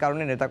 সেই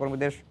কারণে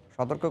নেতাকর্মীদের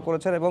সতর্ক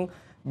করেছেন এবং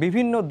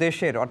বিভিন্ন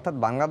দেশের অর্থাৎ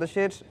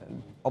বাংলাদেশের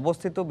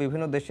অবস্থিত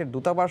বিভিন্ন দেশের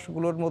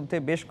দূতাবাসগুলোর মধ্যে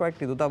বেশ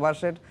কয়েকটি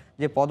দূতাবাসের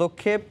যে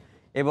পদক্ষেপ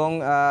এবং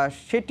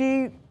সেটি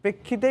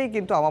প্রেক্ষিতেই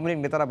কিন্তু আওয়ামী লীগ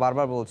নেতারা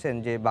বারবার বলছেন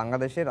যে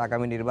বাংলাদেশের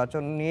আগামী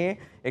নির্বাচন নিয়ে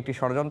একটি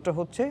ষড়যন্ত্র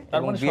হচ্ছে।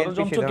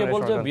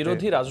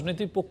 বিরোধী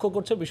রাজনৈতিক পক্ষ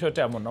করছে বিষয়টা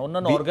এমন না,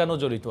 অন্যান্য অর্গানও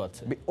জড়িত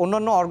আছে,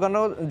 অন্যান্য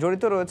অর্গানও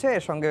জড়িত রয়েছে,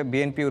 এর সঙ্গে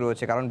বিএনপিও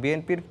রয়েছে। কারণ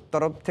বিএনপির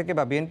তরফ থেকে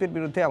বা বিএনপির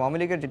বিরুদ্ধে আওয়ামী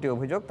লীগের যেটি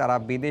অভিযোগ, তারা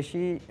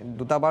বিদেশি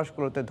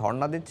দূতাবাসগুলোতে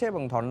ধর্ণা দিচ্ছে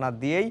এবং ধর্ণা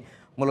দিয়েই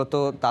মূলত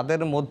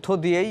তাদের মধ্য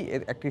দিয়েই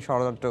একটি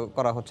ষড়যন্ত্র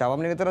করা হচ্ছে।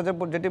 আওয়ামী লীগ নেতারা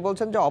যেটি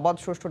বলছেন যে অবাধ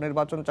সুষ্ঠু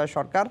নির্বাচন চায়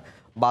সরকার,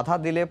 বাধা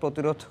দিলে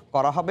প্রতিরোধ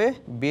করা হবে,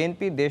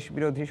 বিএনপি দেশ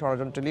বিরোধী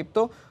ষড়যন্ত্রে লিপ্ত,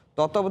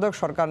 তত্ত্বাবধায়ক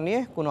সরকার নিয়ে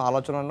কোনো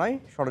আলোচনা নয়,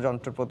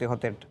 ষড়যন্ত্র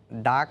প্রতিহতের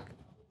ডাক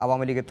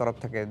আওয়ামী লীগের তরফ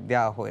থেকে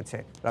দেওয়া হয়েছে।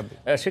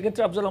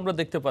 সেক্ষেত্রে আফজাল, আমরা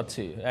দেখতে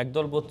পাচ্ছি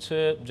একদল বলছে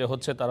যে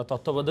তারা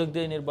তত্ত্বাবধায়ক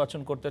দিয়ে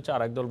নির্বাচন করতে চায়,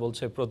 আর একদল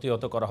বলছে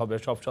প্রতিহত করা হবে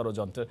সব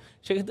ষড়যন্ত্রে।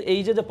 সেক্ষেত্রে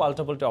এই যে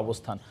পাল্টাপাল্টি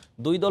অবস্থান,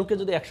 দুই দলকে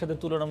যদি একসাথে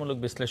তুলনামূলক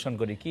বিশ্লেষণ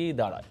করি কি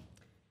দাঁড়ায়?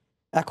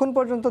 এখন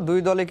পর্যন্ত দুই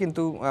দলে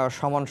কিন্তু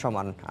সমান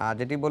সমান,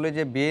 যেটি বলে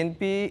যে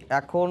বিএনপি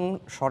এখন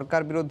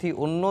সরকার বিরোধী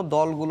অন্য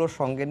দলগুলোর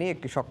সঙ্গে নিয়ে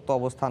একটি শক্ত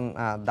অবস্থান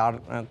দাঁড়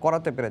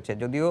করাতে পেরেছে।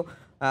 যদিও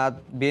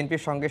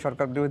বিএনপির সঙ্গে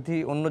সরকার বিরোধী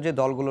অন্য যে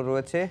দলগুলো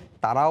রয়েছে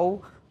তারাও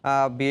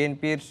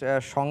বিএনপির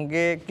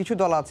সঙ্গে, কিছু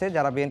দল আছে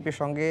যারা বিএনপির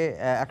সঙ্গে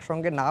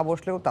একসঙ্গে না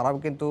বসলেও তারাও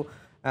কিন্তু,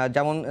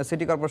 যেমন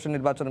সিটি কর্পোরেশন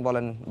নির্বাচন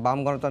বলেন, বাম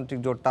গণতান্ত্রিক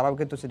জোট, তারাও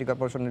কিন্তু সিটি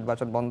কর্পোরেশন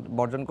নির্বাচন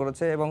বর্জন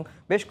করেছে এবং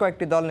বেশ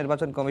কয়েকটি দল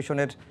নির্বাচন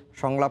কমিশনের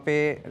সংলাপে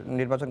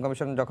নির্বাচন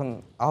কমিশন যখন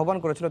আহ্বান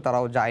করেছিল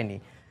তারাও যায়নি।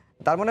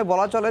 তার মানে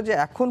বলা চলে যে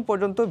এখন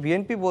পর্যন্ত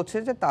বিএনপি বলছে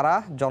যে তারা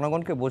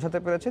জনগণকে বোঝাতে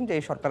পেরেছেন যে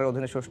এই সরকারের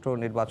অধীনে সুষ্ঠু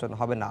নির্বাচন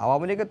হবে না।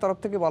 আওয়ামী লীগের তরফ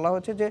থেকে বলা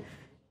হয়েছে যে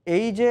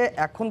এই যে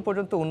এখন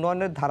পর্যন্ত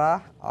উন্নয়নের ধারা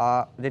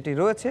যেটি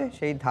রয়েছে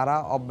সেই ধারা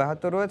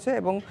অব্যাহত রয়েছে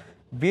এবং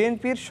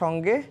বিএনপির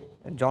সঙ্গে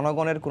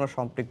জনগণের কোনো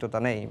সম্পৃক্ততা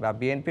নেই, বা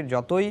বিএনপির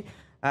যতই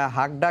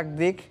হাকডাক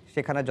দিক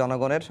সেখানে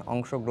জনগণের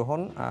অংশগ্রহণ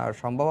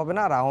সম্ভব হবে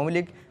না। আর আওয়ামী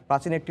লীগ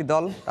প্রাচীন একটি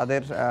দল,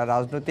 তাদের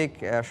রাজনৈতিক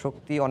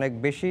শক্তি অনেক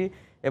বেশি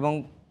এবং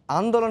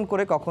আন্দোলন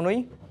করে কখনোই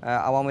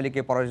আওয়ামী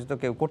লীগকে পরাজিত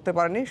কেউ করতে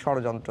পারেনি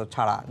ষড়যন্ত্র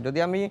ছাড়া। যদি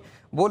আমি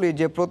বলি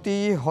যে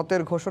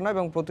প্রতিহতের ঘোষণা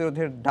এবং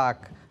প্রতিরোধের ডাক,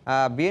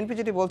 বিএনপি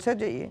যেটি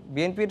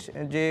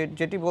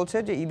বলছে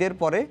যে ঈদের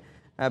পরে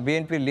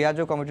বিএনপির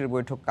লিয়াজো কমিটির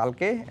বৈঠক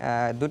কালকে।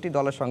 দুটি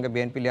দলের সঙ্গে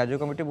বিএনপি লিয়াজো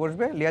কমিটি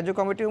বসবে। লিয়াজো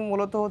কমিটি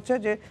মূলত হচ্ছে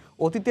যে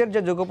অতীতের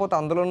যে যুগপৎ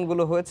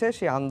আন্দোলনগুলো হয়েছে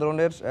সেই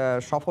আন্দোলনের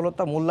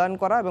সফলতা মূল্যায়ন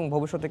করা এবং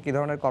ভবিষ্যতে কী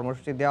ধরনের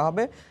কর্মসূচি দেওয়া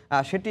হবে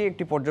সেটি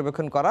একটি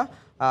পর্যবেক্ষণ করা।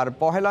 আর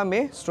 1 মে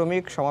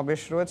শ্রমিক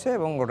সমাবেশ রয়েছে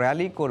এবং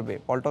র্যালি করবে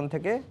পল্টন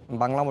থেকে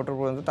বাংলা মোটর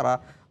পর্যন্ত। তারা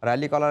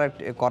র্যালি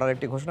করার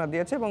একটি ঘোষণা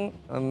দিয়েছে এবং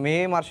মে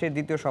মাসের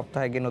দ্বিতীয়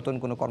সপ্তাহে গিয়ে নতুন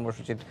কোনো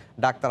কর্মসূচির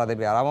ডাক তারা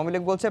দেবে। আর আওয়ামী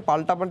লীগ বলছে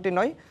পাল্টাপাল্টি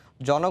নয়,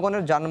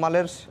 জনগণের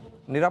জানমালের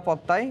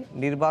নিরাপত্তায়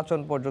নির্বাচন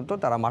পর্যন্ত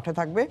তারা মাঠে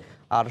থাকবে।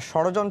 আর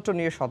ষড়যন্ত্র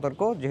নিয়ে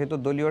সতর্ক, যেহেতু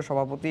দলীয়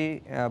সভাপতি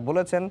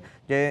বলেছেন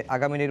যে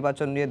আগামী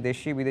নির্বাচন নিয়ে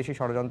দেশি বিদেশি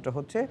ষড়যন্ত্র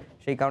হচ্ছে,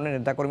 সেই কারণে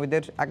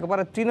নেতাকর্মীদের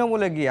একেবারে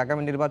তৃণমূলে গিয়ে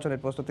আগামী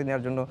নির্বাচনের প্রস্তুতি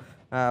নেওয়ার জন্য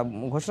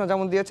ঘোষণা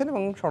যেমন দিয়েছেন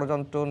এবং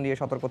ষড়যন্ত্র নিয়ে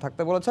সতর্ক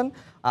থাকতে বলেছেন।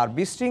 আর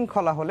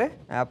বিশৃঙ্খলা হলে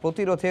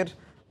প্রতিরোধের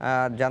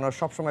যেন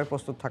সবসময়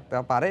প্রস্তুত থাকতে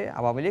পারে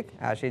আওয়ামী লীগ,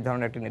 সেই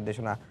ধরনের একটি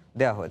নির্দেশনা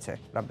দেওয়া হয়েছে।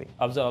 রাব্বি,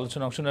 আফজাল,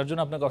 আলোচনা অংশ নেওয়ার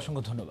জন্য আপনাকে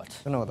অসংখ্য ধন্যবাদ।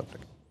 ধন্যবাদ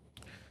আপনাকে।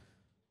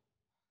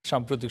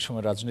 সাম্প্রতিক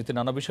সময় রাজনীতি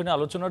নানা বিষয় নিয়ে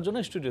আলোচনার জন্য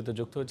স্টুডিওতে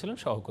যুক্ত হয়েছিলেন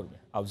সহকর্মী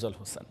আফজাল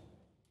হোসেন।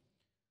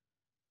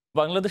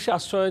 বাংলাদেশে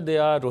আশ্রয়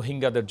দেয়া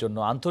রোহিঙ্গাদের জন্য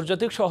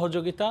আন্তর্জাতিক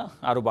সহযোগিতা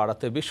আরও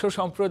বাড়াতে বিশ্ব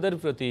সম্প্রদায়ের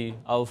প্রতি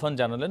আহ্বান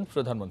জানালেন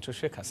প্রধানমন্ত্রী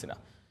শেখ হাসিনা।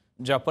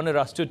 জাপানের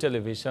রাষ্ট্রীয়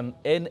টেলিভিশন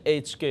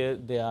NHK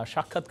দেয়া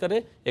সাক্ষাৎকারে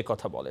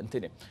একথা বলেন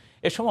তিনি।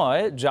 এ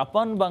সময়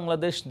জাপান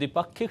বাংলাদেশ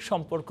দ্বিপাক্ষিক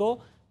সম্পর্ক,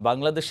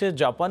 বাংলাদেশে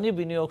জাপানি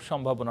বিনিয়োগ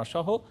সম্ভাবনা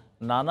সহ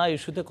নানা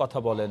ইস্যুতে কথা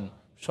বলেন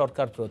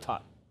সরকার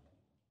প্রধান।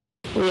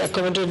 We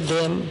accommodate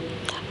them,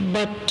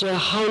 but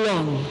how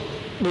long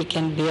we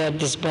can bear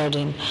this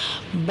burden?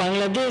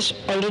 Bangladesh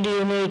already,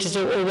 it is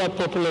an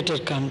overpopulated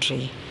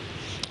country.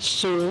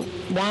 So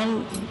 1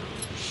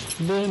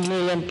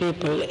 million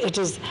people, it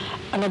is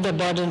another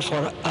burden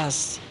for us.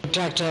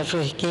 Drug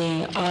trafficking,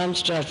 arms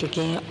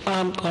trafficking,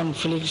 armed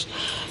conflicts.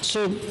 So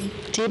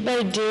day by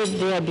day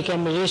they are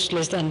becoming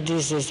restless and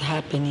this is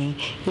happening.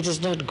 It is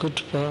not good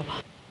for.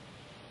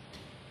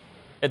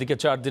 এদিকে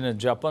 4 দিনের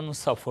Japan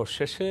সফর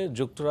শেষে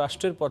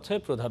যুক্তরাষ্ট্রের পথে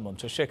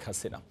প্রধানমন্ত্রী শেখ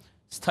হাসিনা।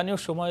 স্থানীয়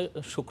সময়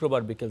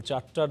শুক্রবার বিকেল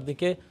 4টার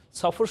দিকে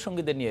সফর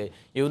সঙ্গীদের নিয়ে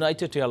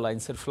ইউনাইটেড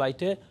এয়ারলাইন্সের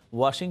ফ্লাইটে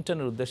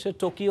ওয়াশিংটনের উদ্দেশ্যে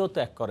টোকিও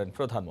ত্যাগ করেন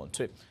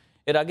প্রধানমন্ত্রী।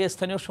 এর আগে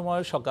স্থানীয়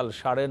সময় সকাল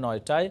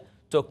 9:30টায়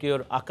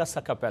টোকিওর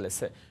আকাসাকা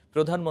প্যালেসে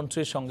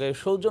প্রধানমন্ত্রীর সঙ্গে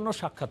সৌজন্য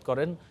সাক্ষাৎ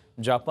করেন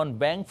Japan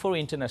bank for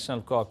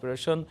international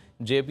cooperation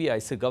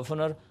JBIC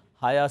governor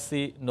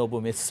হায়াসি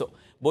নোবুমিৎসু।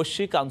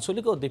 বৈশ্বিক,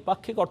 আঞ্চলিক ও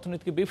দ্বিপাক্ষিক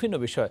অর্থনৈতিক বিভিন্ন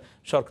বিষয়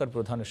সরকার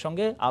প্রধানের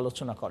সঙ্গে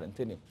আলোচনা করেন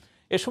তিনি।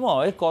 এ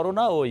সময়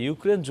করোনা ও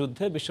ইউক্রেন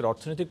যুদ্ধে বিশ্বের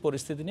অর্থনৈতিক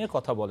পরিস্থিতি নিয়ে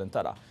কথা বলেন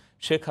তারা।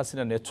 শেখ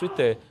হাসিনার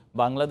নেতৃত্বে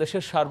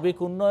বাংলাদেশের সার্বিক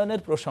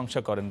উন্নয়নের প্রশংসা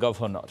করেন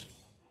গভর্নর।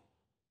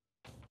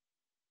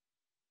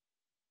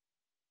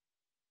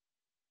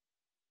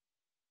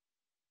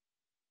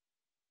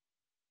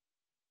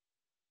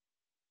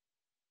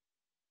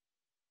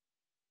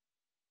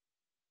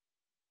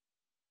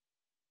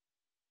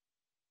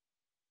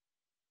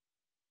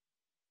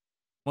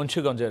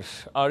 মুন্সিগঞ্জের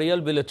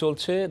আড়িয়াল বিলে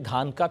চলছে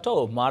ধান কাটা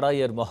ও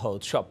মাড়াইয়ের মহা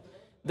উৎসব।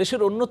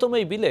 দেশের অন্যতম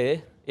এই বিলে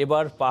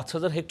এবার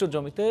 5000 হেক্টর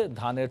জমিতে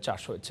ধানের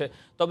চাষ হয়েছে।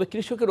 তবে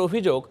কৃষকের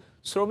অভিযোগ,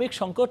 শ্রমিক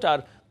সংকট আর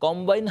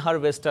কম্বাইন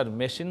হারভেস্টার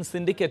মেশিন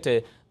সিন্ডিকেটে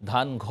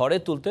ধান ঘরে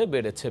তুলতে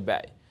বেড়েছে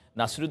ব্যয়।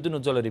 নাসিরুদ্দিন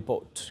উজ্জ্বলের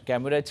রিপোর্ট,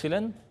 ক্যামেরায়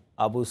ছিলেন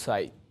আবু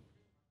সাইদ।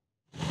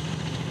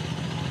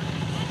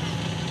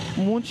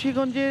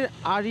 মুন্সিগঞ্জের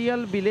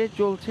আড়িয়াল বিলে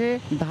চলছে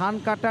ধান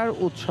কাটার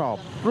উৎসব।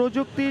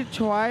 প্রযুক্তির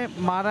ছোঁয়ায়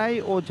মাড়াই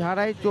ও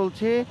ঝাড়াই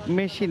চলছে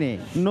মেশিনে।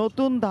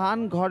 নতুন ধান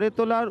ঘরে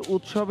তোলার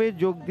উৎসবে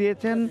যোগ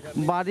দিয়েছেন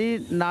বাড়ির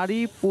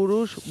নারী,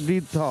 পুরুষ,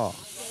 বৃদ্ধ।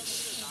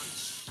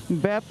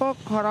 ব্যাপক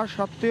খরা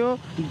সত্ত্বেও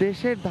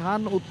দেশের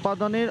ধান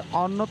উৎপাদনের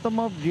অন্যতম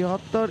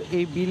বৃহত্তর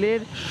এই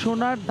বিলের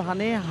সোনার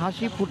ধানে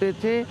হাসি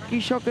ফুটেছে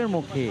কৃষকের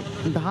মুখে।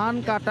 ধান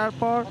কাটার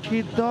পর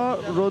সিদ্ধ,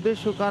 রোদে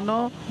শুকানো,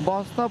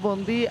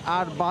 বস্তাবন্দি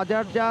আর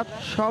বাজারজাত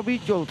সবই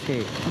চলছে।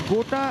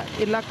 গোটা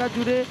এলাকা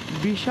জুড়ে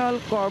বিশাল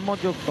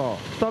কর্মযজ্ঞ।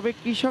 তবে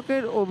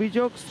কৃষকের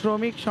অভিযোগ,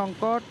 শ্রমিক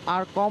সংকট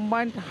আর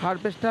কম্বাইন্ড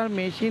হারভেস্টার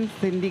মেশিন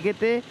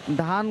সিন্ডিকেটে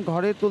ধান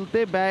ঘরে তুলতে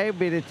ব্যয়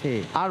বেড়েছে।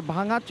 আর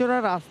ভাঙাচোরা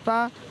রাস্তা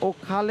ও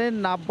খালের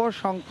নাব্য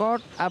সংকট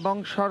এবং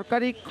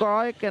সরকারি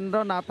ক্রয় কেন্দ্র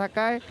না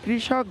থাকায়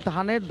কৃষক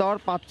ধানের দর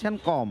পাচ্ছেন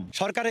কম।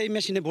 সরকার এই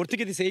মেশিনে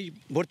ভর্তুকি দিচ্ছে, এই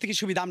ভর্তুকির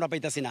সুবিধা আমরা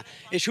পাইতেছি না।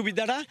 এই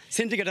সুবিধাটা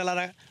সিন্ডিকেটরা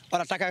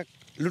ওরা টাকা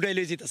লুটাই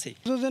লয়ে যেতেছে।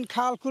 যদি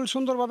খাল খুল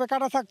সুন্দরভাবে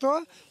কাটা থাকতো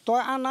তো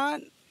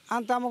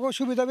আনতে আমাকে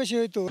সুবিধা বেশি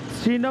হইতো।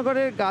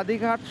 শ্রীনগরের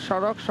গাদিঘাট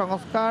সড়ক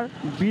সংস্কার,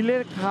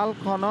 বিলের খাল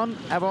খনন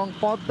এবং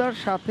পদ্মার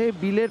সাথে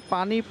বিলের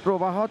পানি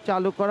প্রবাহ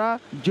চালু করা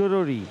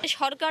জরুরি।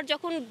 সরকার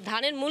যখন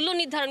ধানের মূল্য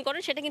নির্ধারণ করে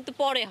সেটা কিন্তু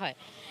পরে হয়।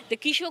 তো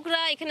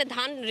কৃষকরা এখানে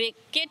ধান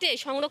কেটে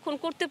সংরক্ষণ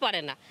করতে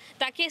পারে না,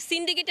 তাকে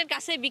সিন্ডিকেটের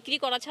কাছে বিক্রি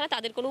করা ছাড়া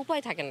তাদের কোনো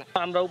উপায় থাকে না।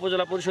 আমরা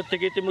উপজেলা পরিষদ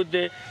থেকে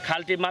ইতিমধ্যে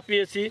খালটি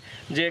মাপিয়েছি,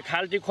 যে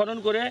খালটি খনন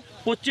করে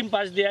পশ্চিম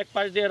পাশ দিয়ে এক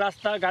পাশ দিয়ে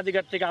রাস্তা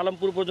গাদিঘাট থেকে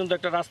আলমপুর পর্যন্ত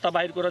একটা রাস্তা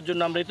বাইর করার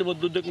জন্য আমরা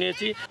ইতিমধ্যে উদ্যোগ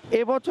নিয়েছি।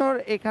 এবছর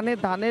এখানে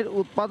ধানের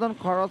উৎপাদন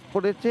খরচ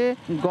পড়েছে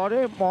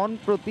গড়ে মন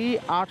প্রতি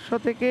 800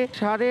 থেকে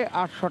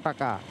 850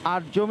 টাকা,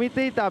 আর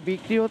জমিতেই তা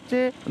বিক্রি হচ্ছে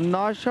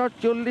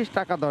 940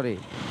 টাকা দরে।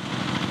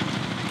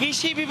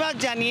 কৃষি বিভাগ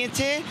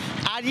জানিয়েছে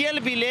আড়িয়াল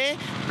বিলে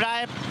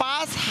প্রায়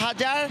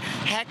 ৫,০০০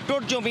 হেক্টর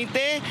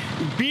জমিতে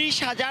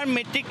 ২০,০০০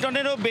 মেট্রিক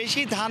টনেরও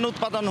বেশি ধান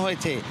উৎপাদন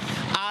হয়েছে।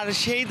 আর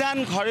সেই ধান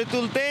ঘরে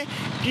তুলতে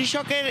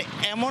কৃষকের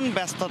এমন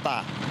ব্যস্ততা।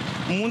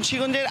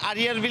 মুন্সিগঞ্জের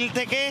আড়িয়াল বিল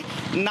থেকে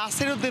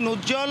নাসির উদ্দিন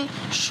উজ্জ্বল,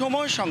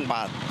 সময়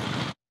সংবাদ।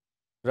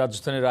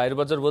 রাজধানীর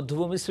রায়েরবাজার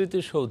বৌদ্ধভূমি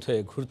স্মৃতিসৌধে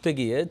ঘুরতে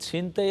গিয়ে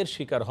ছিনতাইয়ের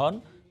শিকার হন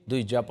 2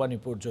 জাপানি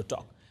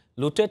পর্যটক।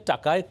 লুটের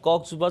টাকায়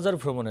কক্সবাজার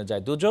ভ্রমণে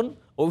যায় 2 জন।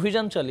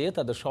 অভিযান চালিয়ে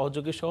তাদের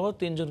সহযোগী সহ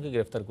 3 জনকে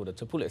গ্রেফতার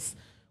করেছে পুলিশ।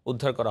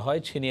 উদ্ধার করা হয়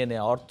ছিনিয়ে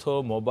নেওয়া অর্থ,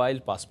 মোবাইল,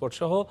 পাসপোর্ট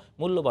সহ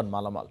মূল্যবান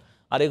মালামাল।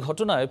 আর এই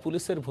ঘটনায়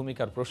পুলিশের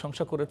ভূমিকার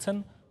প্রশংসা করেছেন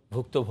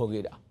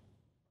ভুক্তভোগীরা।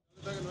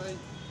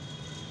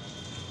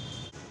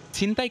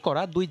 ছিনতাই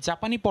করা 2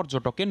 জাপানি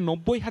পর্যটকের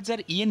 90,000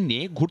 ইয়েন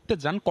নিয়ে ঘুরতে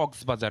যান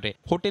কক্সবাজারে।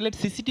 হোটেলের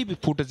সিসিটিভি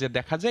ফুটেজে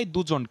দেখা যায়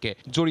 2 জনকে,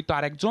 জড়িত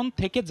আরেকজন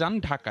থেকে যান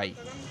ঢাকায়।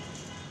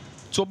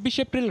 24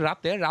 এপ্রিল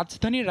রাতে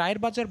রাজধানীর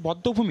রায়েরবাজার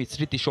বৌদ্ধভূমি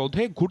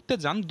স্মৃতিসৌধে ঘুরতে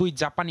যান 2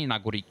 জাপানি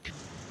নাগরিক।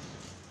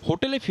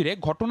 হোটেলে ফিরে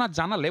ঘটনা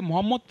জানালে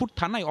মোহাম্মদপুর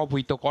থানায়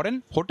অবহিত করেন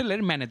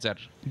হোটেলের ম্যানেজার।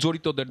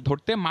 জড়িতদের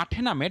ধরতে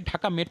মাঠে নামে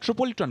ঢাকা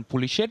মেট্রোপলিটন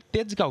পুলিশের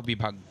তেজগাঁও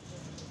বিভাগ।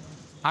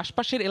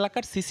 আশপাশের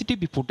এলাকার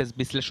সিসিটিভি ফুটেজ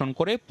বিশ্লেষণ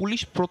করে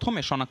পুলিশ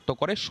প্রথমে শনাক্ত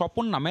করে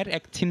স্বপন নামের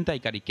এক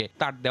ছিনতাইকারীকে।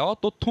 তার দেওয়া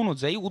তথ্য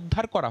অনুযায়ী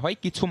উদ্ধার করা হয়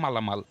কিছু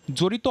মালামাল।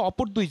 জড়িত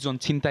অপর 2 জন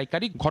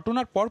ছিনতাইকারী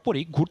ঘটনার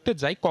পরপরই ঘুরতে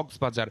যায়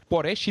কক্সবাজার।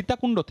 পরে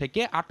সীতাকুণ্ড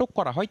থেকে আটক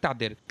করা হয়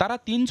তাদের। তারা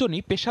 3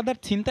 জনই পেশাদার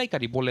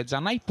ছিনতাইকারী বলে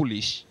জানায়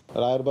পুলিশ।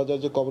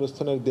 রায়েরবাজার যে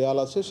কবরস্থানের দেয়াল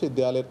আছে, সেই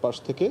দেয়ালের পাশ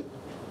থেকে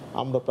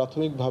আমরা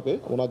প্রাথমিকভাবে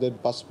ওনাদের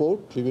পাসপোর্ট,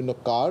 বিভিন্ন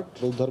কার্ড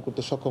উদ্ধার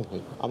করতে সক্ষম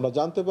হই। আমরা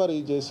জানতে পারি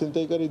যে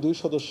ছিনতাইকারী 2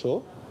 সদস্য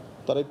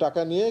তারা এই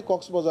টাকা নিয়ে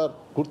কক্সবাজার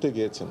ঘুরতে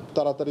গিয়েছেন।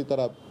 তাড়াতাড়ি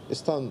তারা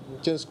স্থান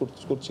চেঞ্জ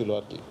করছিল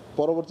আর কি।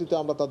 পরবর্তীতে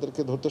আমরা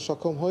তাদেরকে ধরতে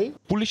সক্ষম হই।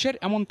 পুলিশের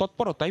এমন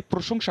তৎপরতায়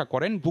প্রশংসা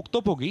করেন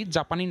ভুক্তভোগী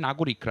জাপানি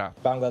নাগরিকরা।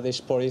 Bangladesh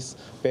police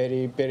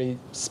very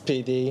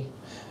speedy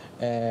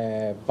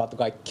but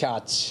got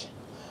catch.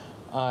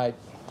 I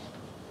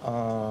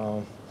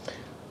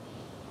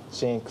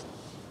think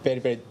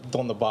very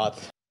ধন্যবাদ।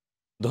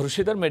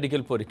 ধর্ষিতার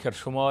মেডিকেল পরীক্ষার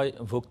সময়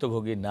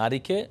ভুক্তভোগী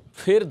নারীকে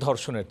ফের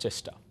ধর্ষণের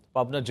চেষ্টা।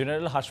 পাবনা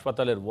জেনারেল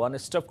হাসপাতালের ওয়ান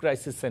স্টপ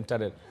ক্রাইসিস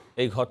সেন্টারের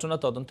এই ঘটনা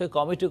তদন্তে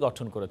কমিটি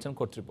গঠন করেছেন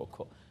কর্তৃপক্ষ।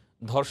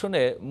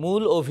 ধর্ষণে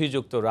মূল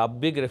অভিযুক্ত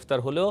রাব্বি গ্রেফতার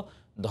হলেও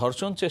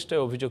ধর্ষণ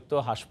চেষ্টায় অভিযুক্ত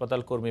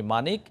হাসপাতাল কর্মী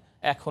মানিক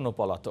এখনও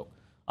পলাতক।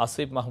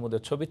 আসিফ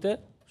মাহমুদের ছবিতে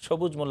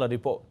সবুজ মোল্লা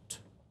রিপোর্ট।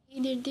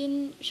 ঈদের দিন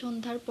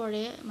সন্ধ্যার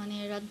পরে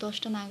রাত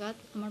 10টা নাগাদ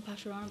আমার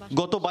ভাসুর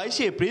গত 22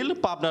 এপ্রিল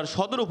পাবনার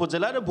সদর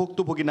উপজেলার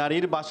ভুক্তভোগী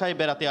নারীর বাসায়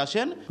বেড়াতে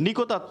আসেন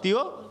নিকটাত্মীয়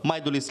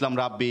মাইদুল ইসলাম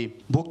রাব্বি।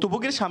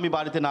 ভুক্তভোগীর স্বামী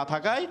বাড়িতে না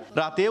থাকায়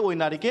রাতে ওই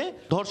নারীকে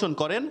ধর্ষণ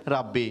করেন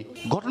রাব্বি।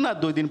 ঘটনার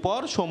 2 দিন পর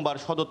সোমবার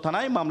সদর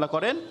থানায় মামলা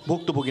করেন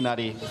ভুক্তভোগী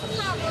নারী।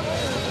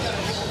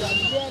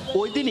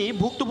 ওই দিনই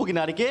ভুক্তভোগী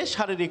নারীকে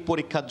শারীরিক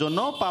পরীক্ষার জন্য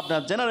পাবনা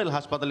জেনারেল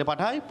হাসপাতালে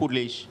পাঠায়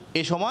পুলিশ।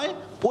 এ সময়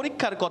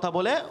পরীক্ষার কথা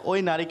বলে ওই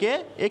নারীকে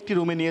একটি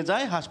রুমে নিয়ে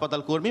যায়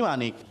হাসপাতাল কর্মী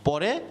মানিক।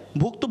 পরে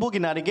ভুক্তভোগী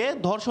নারীকে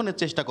ধর্ষণের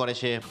চেষ্টা করে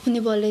সে। উনি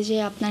বলে যে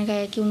আপনার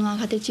গায়ে কি কোনো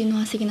আঘাতের চিহ্ন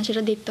আছে কিনা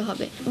সেটা দেখতে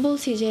হবে।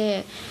 বলছি যে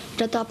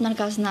এটা তো আপনার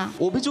কাজ না।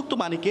 অভিযুক্ত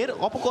মানিকের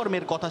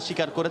অপকর্মের কথা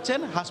স্বীকার করেছেন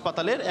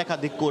হাসপাতালের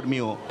একাধিক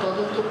কর্মীও।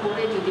 তদন্ত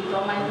করে যদি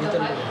প্রমাণিত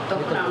হয়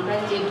তখন আমরা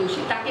যে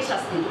দোষী তাকে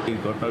শাস্তি দেব। এই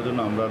ঘটনার জন্য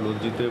আমরা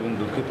লজ্জিত এবং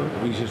দুঃখিত।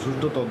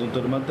 সুষ্ঠু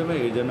তদন্তের মাধ্যমে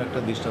এই যেন একটা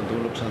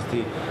দৃষ্টান্তমূলক শাস্তি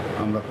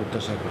আমরা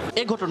প্রত্যাশা করি।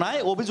 এই ঘটনায়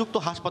অভিযুক্ত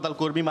হাসপাতাল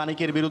কর্মী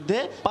মানিকের বিরুদ্ধে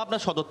পাবনা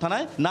সদর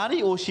থানায় নারী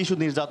ও শিশু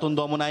নির্যাতন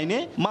দমন আইনে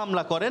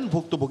মামলা করেন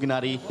ভুক্তভোগী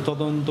নারী।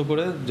 তদন্ত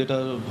করে যেটা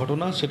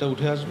ঘটনা সেটা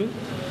উঠে আসবে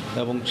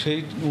এবং সেই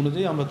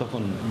অনুযায়ী আমরা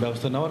তখন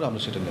ব্যবস্থা নেওয়ার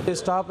আমরা সেটা নেব।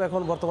 স্টাফ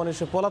এখন বর্তমানে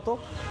সে পলাতক,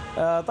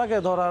 তাকে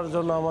ধরার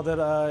জন্য আমাদের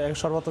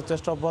সর্বোচ্চ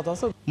চেষ্টা অব্যাহত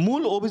আছে।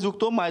 মূল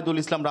অভিযুক্ত মাইদুল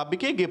ইসলাম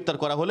রাব্বিকে গ্রেপ্তার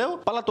করা হলেও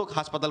পলাতক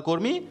হাসপাতাল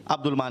কর্মী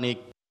আব্দুল মানিক।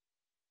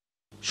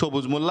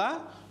 সবুজ মোল্লা,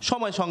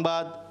 সময়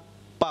সংবাদ,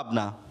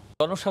 পাবনা।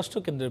 গণস্বাস্থ্য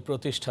কেন্দ্রের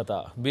প্রতিষ্ঠাতা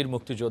বীর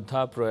মুক্তিযোদ্ধা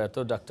প্রয়াত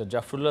ডাক্তার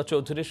জাফরুল্লাহ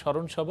চৌধুরীর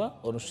স্মরণ সভা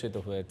অনুষ্ঠিত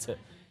হয়েছে।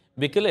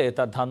 বিকেলে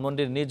তার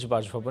ধানমন্ডির নিজ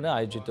বাসভবনে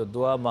আয়োজিত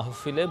দোয়া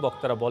মাহফিলে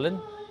বক্তারা বলেন,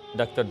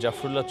 ডাক্তার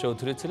জাফরুল্লাহ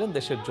চৌধুরী ছিলেন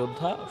দেশের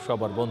যোদ্ধা,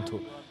 সবার বন্ধু।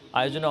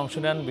 আয়োজনে অংশ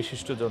নেন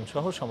বিশিষ্টজন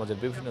সহ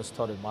সমাজের বিভিন্ন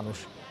স্তরের মানুষ।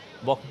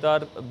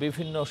 বক্তার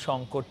বিভিন্ন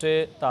সংকটে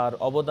তার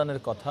অবদানের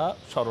কথা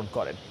স্মরণ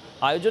করেন।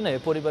 আয়োজনে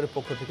পরিবারের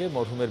পক্ষ থেকে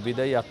মরহুমের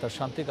বিদায়ী আত্মার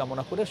শান্তি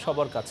কামনা করে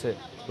সবার কাছে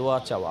দোয়া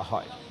চাওয়া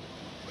হয়।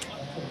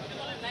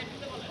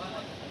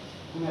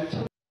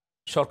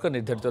 সরকার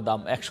নির্ধারিত দাম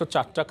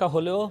 104 টাকা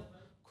হলেও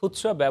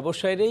খুচরা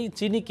ব্যবসায়ীরাই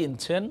চিনি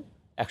কিনছেন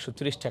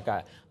 130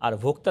 টাকায়, আর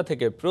ভোক্তা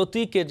থেকে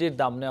প্রতি কেজির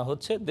দাম নেওয়া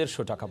হচ্ছে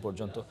 150 টাকা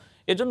পর্যন্ত।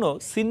 এজন্য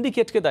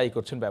সিন্ডিকেটকে দায়ী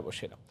করছেন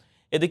ব্যবসায়ীরা।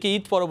 এদিকে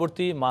ঈদ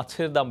পরবর্তী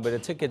মাছের দাম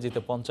বেড়েছে কেজিতে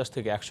 50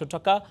 থেকে 100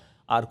 টাকা,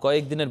 আর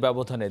কয়েকদিনের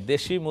ব্যবধানে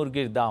দেশি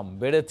মুরগির দাম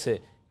বেড়েছে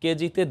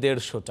কেজিতে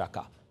 150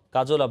 টাকা।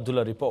 কাজল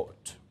আব্দুল্লাহ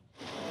রিপোর্ট।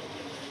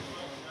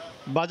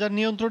 বাজার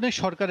নিয়ন্ত্রণে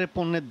সরকারের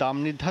পণ্যের দাম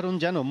নির্ধারণ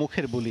যেন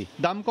মুখের বুলি।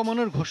 দাম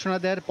কমানোর ঘোষণা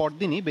দেওয়ার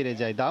পরদিনই বেড়ে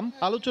যায় দাম।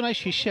 আলোচনায়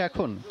শীর্ষে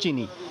এখন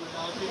চিনি।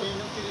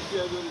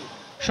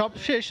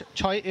 সবশেষ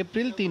 6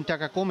 এপ্রিল 3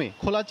 টাকা কমে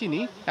খোলা চিনি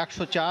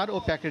 104 ও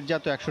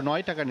প্যাকেটজাত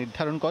 109 টাকা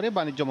নির্ধারণ করে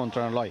বাণিজ্য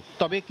মন্ত্রণালয়।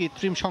 তবে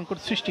কৃত্রিম সংকট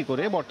সৃষ্টি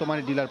করে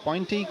বর্তমানে ডিলার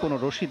পয়েন্টেই কোনো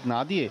রসিদ না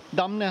দিয়ে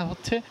দাম নেওয়া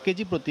হচ্ছে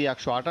কেজি প্রতি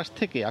 128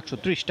 থেকে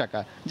 130 টাকা,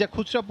 যা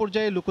খুচরা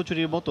পর্যায়ে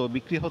লুকোচুরির মতো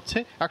বিক্রি হচ্ছে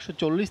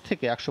 140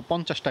 থেকে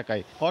 150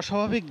 টাকায়।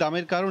 অস্বাভাবিক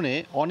দামের কারণে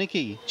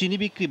অনেকেই চিনি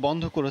বিক্রি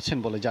বন্ধ করেছেন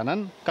বলে জানান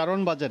কারণ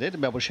বাজারের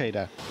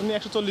ব্যবসায়ীরা। উনি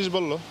 140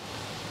 বললো,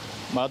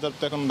 বাজার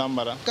তো এখন দাম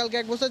বাড়া। কালকে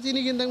এক বস্তা চিনি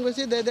কিনতাম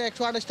গেছি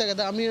 128 টাকা,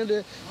 আমি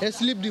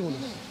স্লিপ দিব না,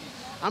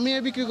 আমি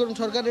বিক্রি করুন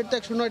সরকার রেটটা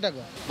 109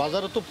 টাকা।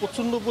 বাজারে তো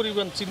প্রচন্ড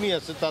পরিমাণ চিনি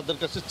আছে তাদের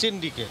কাছে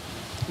চেন্ডিকে,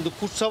 কিন্তু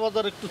খুচরা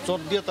বাজার একটু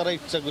চট দিয়ে তারা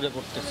ইচ্ছা করে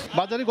করতেছে।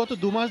 বাজারে গত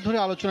 2 মাস ধরে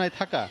আলোচনায়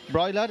থাকা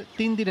ব্রয়লার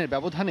 3 দিনের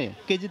ব্যবধানে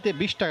কেজিতে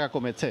 20 টাকা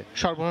কমেছে।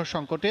 সরবরাহ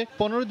সংকটে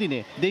 15 দিনে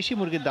দেশি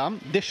মুরগির দাম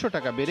 150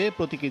 টাকা বেড়ে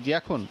প্রতি কেজি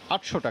এখন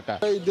 800 টাকা।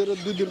 ঈদের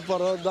 2 দিন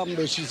পর দাম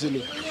বেশি ছিল,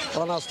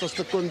 এখন আস্তে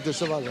আস্তে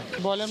কমতেছে বাজার।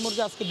 ব্রয়লার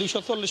মুরগি আজকে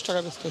 240 টাকা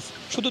বেচতেছে,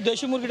 শুধু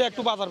দেশি মুরগিটা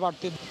একটু বাজার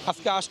বাড়তে,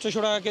 আজকে 800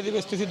 টাকা কেজি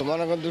বেচতেছি।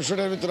 মনে করেন 200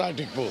 টাকার ভিতরে আর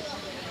টিকবো,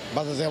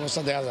 বাজারে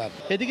অবস্থা দেখা যায়।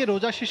 এদিকে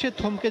রোজা শেষে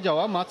থমকে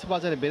যাওয়া মাছ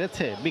বাজারে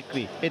বেড়েছে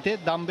বিক্রি, এতে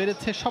দাম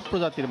বেড়েছে সব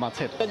প্রজাতির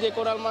মাছের। যে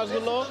কোরাল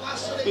মাছগুলো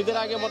ঈদের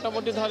আগে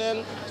মোটামুটি ধরেন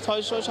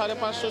 600,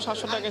 550,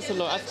 700 টাকা ছিল,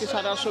 আজকে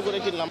 850 করে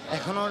কিনলাম।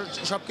 এখনো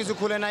সবকিছু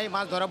খুলে নাই,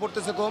 মাছ ধরা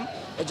পড়তেছে কম,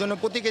 এর জন্য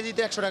প্রতি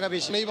কেজিতে 100 টাকা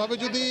বেশি। এইভাবে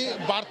যদি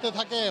বাড়তে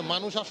থাকে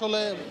মানুষ আসলে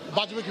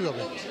বাঁচবে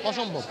কিভাবে?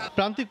 অসম্ভব।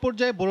 প্রান্তিক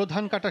পর্যায়ে বোরো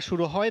ধান কাটা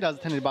শুরু হয়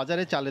রাজধানীর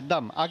বাজারে চালের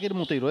দাম আগের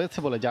মতোই রয়েছে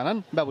বলে জানান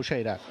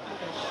ব্যবসায়ীরা।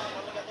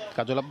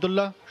 কাজল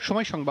আব্দুল্লাহ,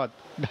 সময় সংবাদ,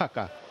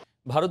 ঢাকা।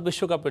 ভারত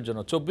বিশ্বকাপের জন্য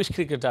 24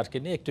 ক্রিকেটারকে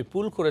নিয়ে একটি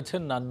পুল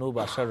করেছেন নান্নু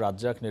বাসার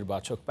রাজ্জাক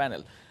নির্বাচক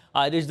প্যানেল।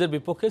 আইরিশদের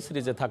বিপক্ষে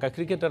সিরিজে থাকা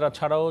ক্রিকেটাররা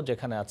ছাড়াও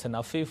যেখানে আছেন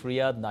আফিফ,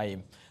 রিয়াদ, নাইম।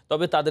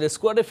 তবে তাদের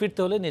স্কোয়াডে ফিরতে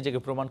হলে নিজেকে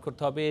প্রমাণ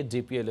করতে হবে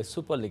ডিপিএল এর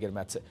সুপার লিগের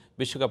ম্যাচে।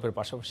 বিশ্বকাপের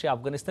পাশাপাশি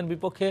আফগানিস্তান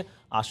বিপক্ষে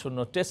আসন্ন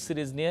টেস্ট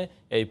সিরিজ নিয়ে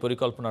এই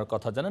পরিকল্পনার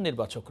কথা জানান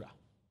নির্বাচকরা।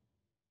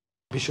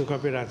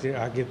 বিশ্বকাপের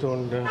আগে তো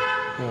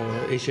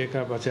এশিয়া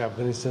কাপ আছে,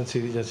 আফগানিস্তান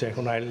সিরিজ আছে,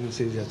 এখন আয়ারল্যান্ড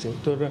সিরিজ আছে।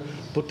 তো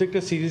প্রত্যেকটা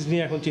সিরিজ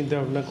নিয়ে এখন চিন্তা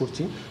ভাবনা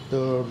করছি। তো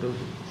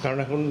কারণ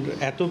এখন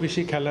এত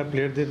বেশি খেলার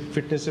প্লেয়ারদের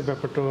ফিটনেসের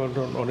ব্যাপারটা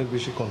অনেক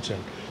বেশি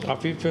কনসার্ন।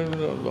 আফিফের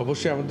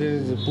অবশ্যই আমাদের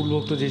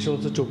পূর্ববর্তী যে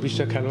সমস্ত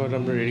 24টা খেলোয়াড়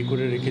আমরা রেডি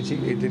করে রেখেছি,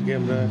 এদেরকে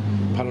আমরা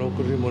ভালো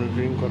করে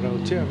মনিটরিং করা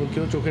হচ্ছে এবং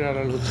কেউ চোখের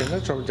আড়াল হচ্ছে না।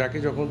 সব যাকে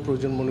যখন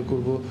প্রয়োজন মনে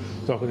করব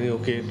তখনই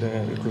ওকে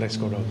রিপ্লেস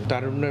করা হবে।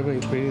 তারুণ্য এবং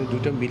এক্সপেরিয়েন্স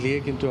দুটো মিলিয়ে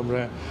কিন্তু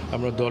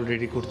আমরা দল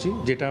রেডি করছি,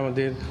 যেটা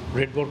আমাদের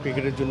রেড বল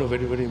ক্রিকেটের জন্য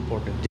ভেরি ভেরি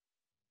ইম্পর্টেন্ট।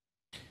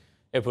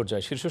 এ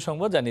পর্যায়ে শীর্ষ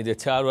সংবাদ জানিয়ে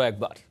দিচ্ছে আরও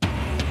একবার।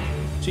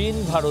 চীন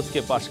ভারতকে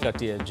পাশ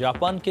কাটিয়ে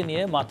জাপানকে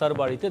নিয়ে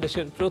মাতারবাড়িতে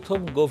দেশের প্রথম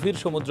গভীর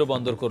সমুদ্র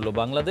বন্দর করল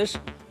বাংলাদেশ।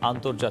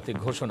 আন্তর্জাতিক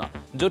ঘোষণা,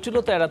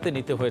 জটিলতা এড়াতে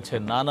নিতে হয়েছে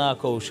নানা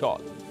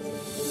কৌশল।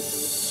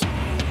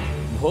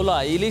 ভোলা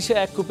ইলিশে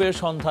এক কূপের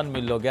সন্ধান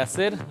মিলল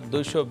গ্যাসের,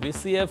 200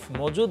 BCF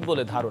মজুদ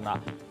বলে ধারণা।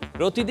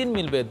 প্রতিদিন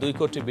মিলবে 2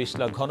 কোটি 20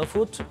 লাখ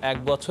ঘনফুট, 1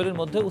 বছরের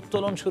মধ্যে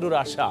উত্তোলন শুরুর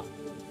আশা।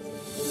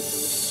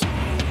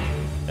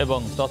 এবং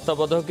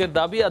তত্ত্বাবধায়কের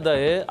দাবি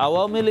আদায়ে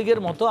আওয়ামী লীগের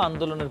মতো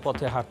আন্দোলনের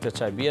পথে হাঁটতে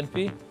চায়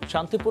বিএনপি।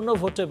 শান্তিপূর্ণ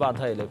ভোটে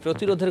বাধা এলে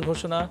প্রতিরোধের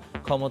ঘোষণা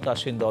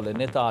ক্ষমতাসীন দলের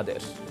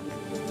নেতাদের।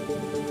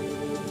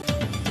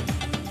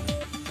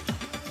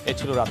 এ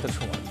ছিল রাতের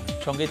সময়,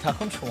 সঙ্গেই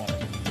থাকুন সময়।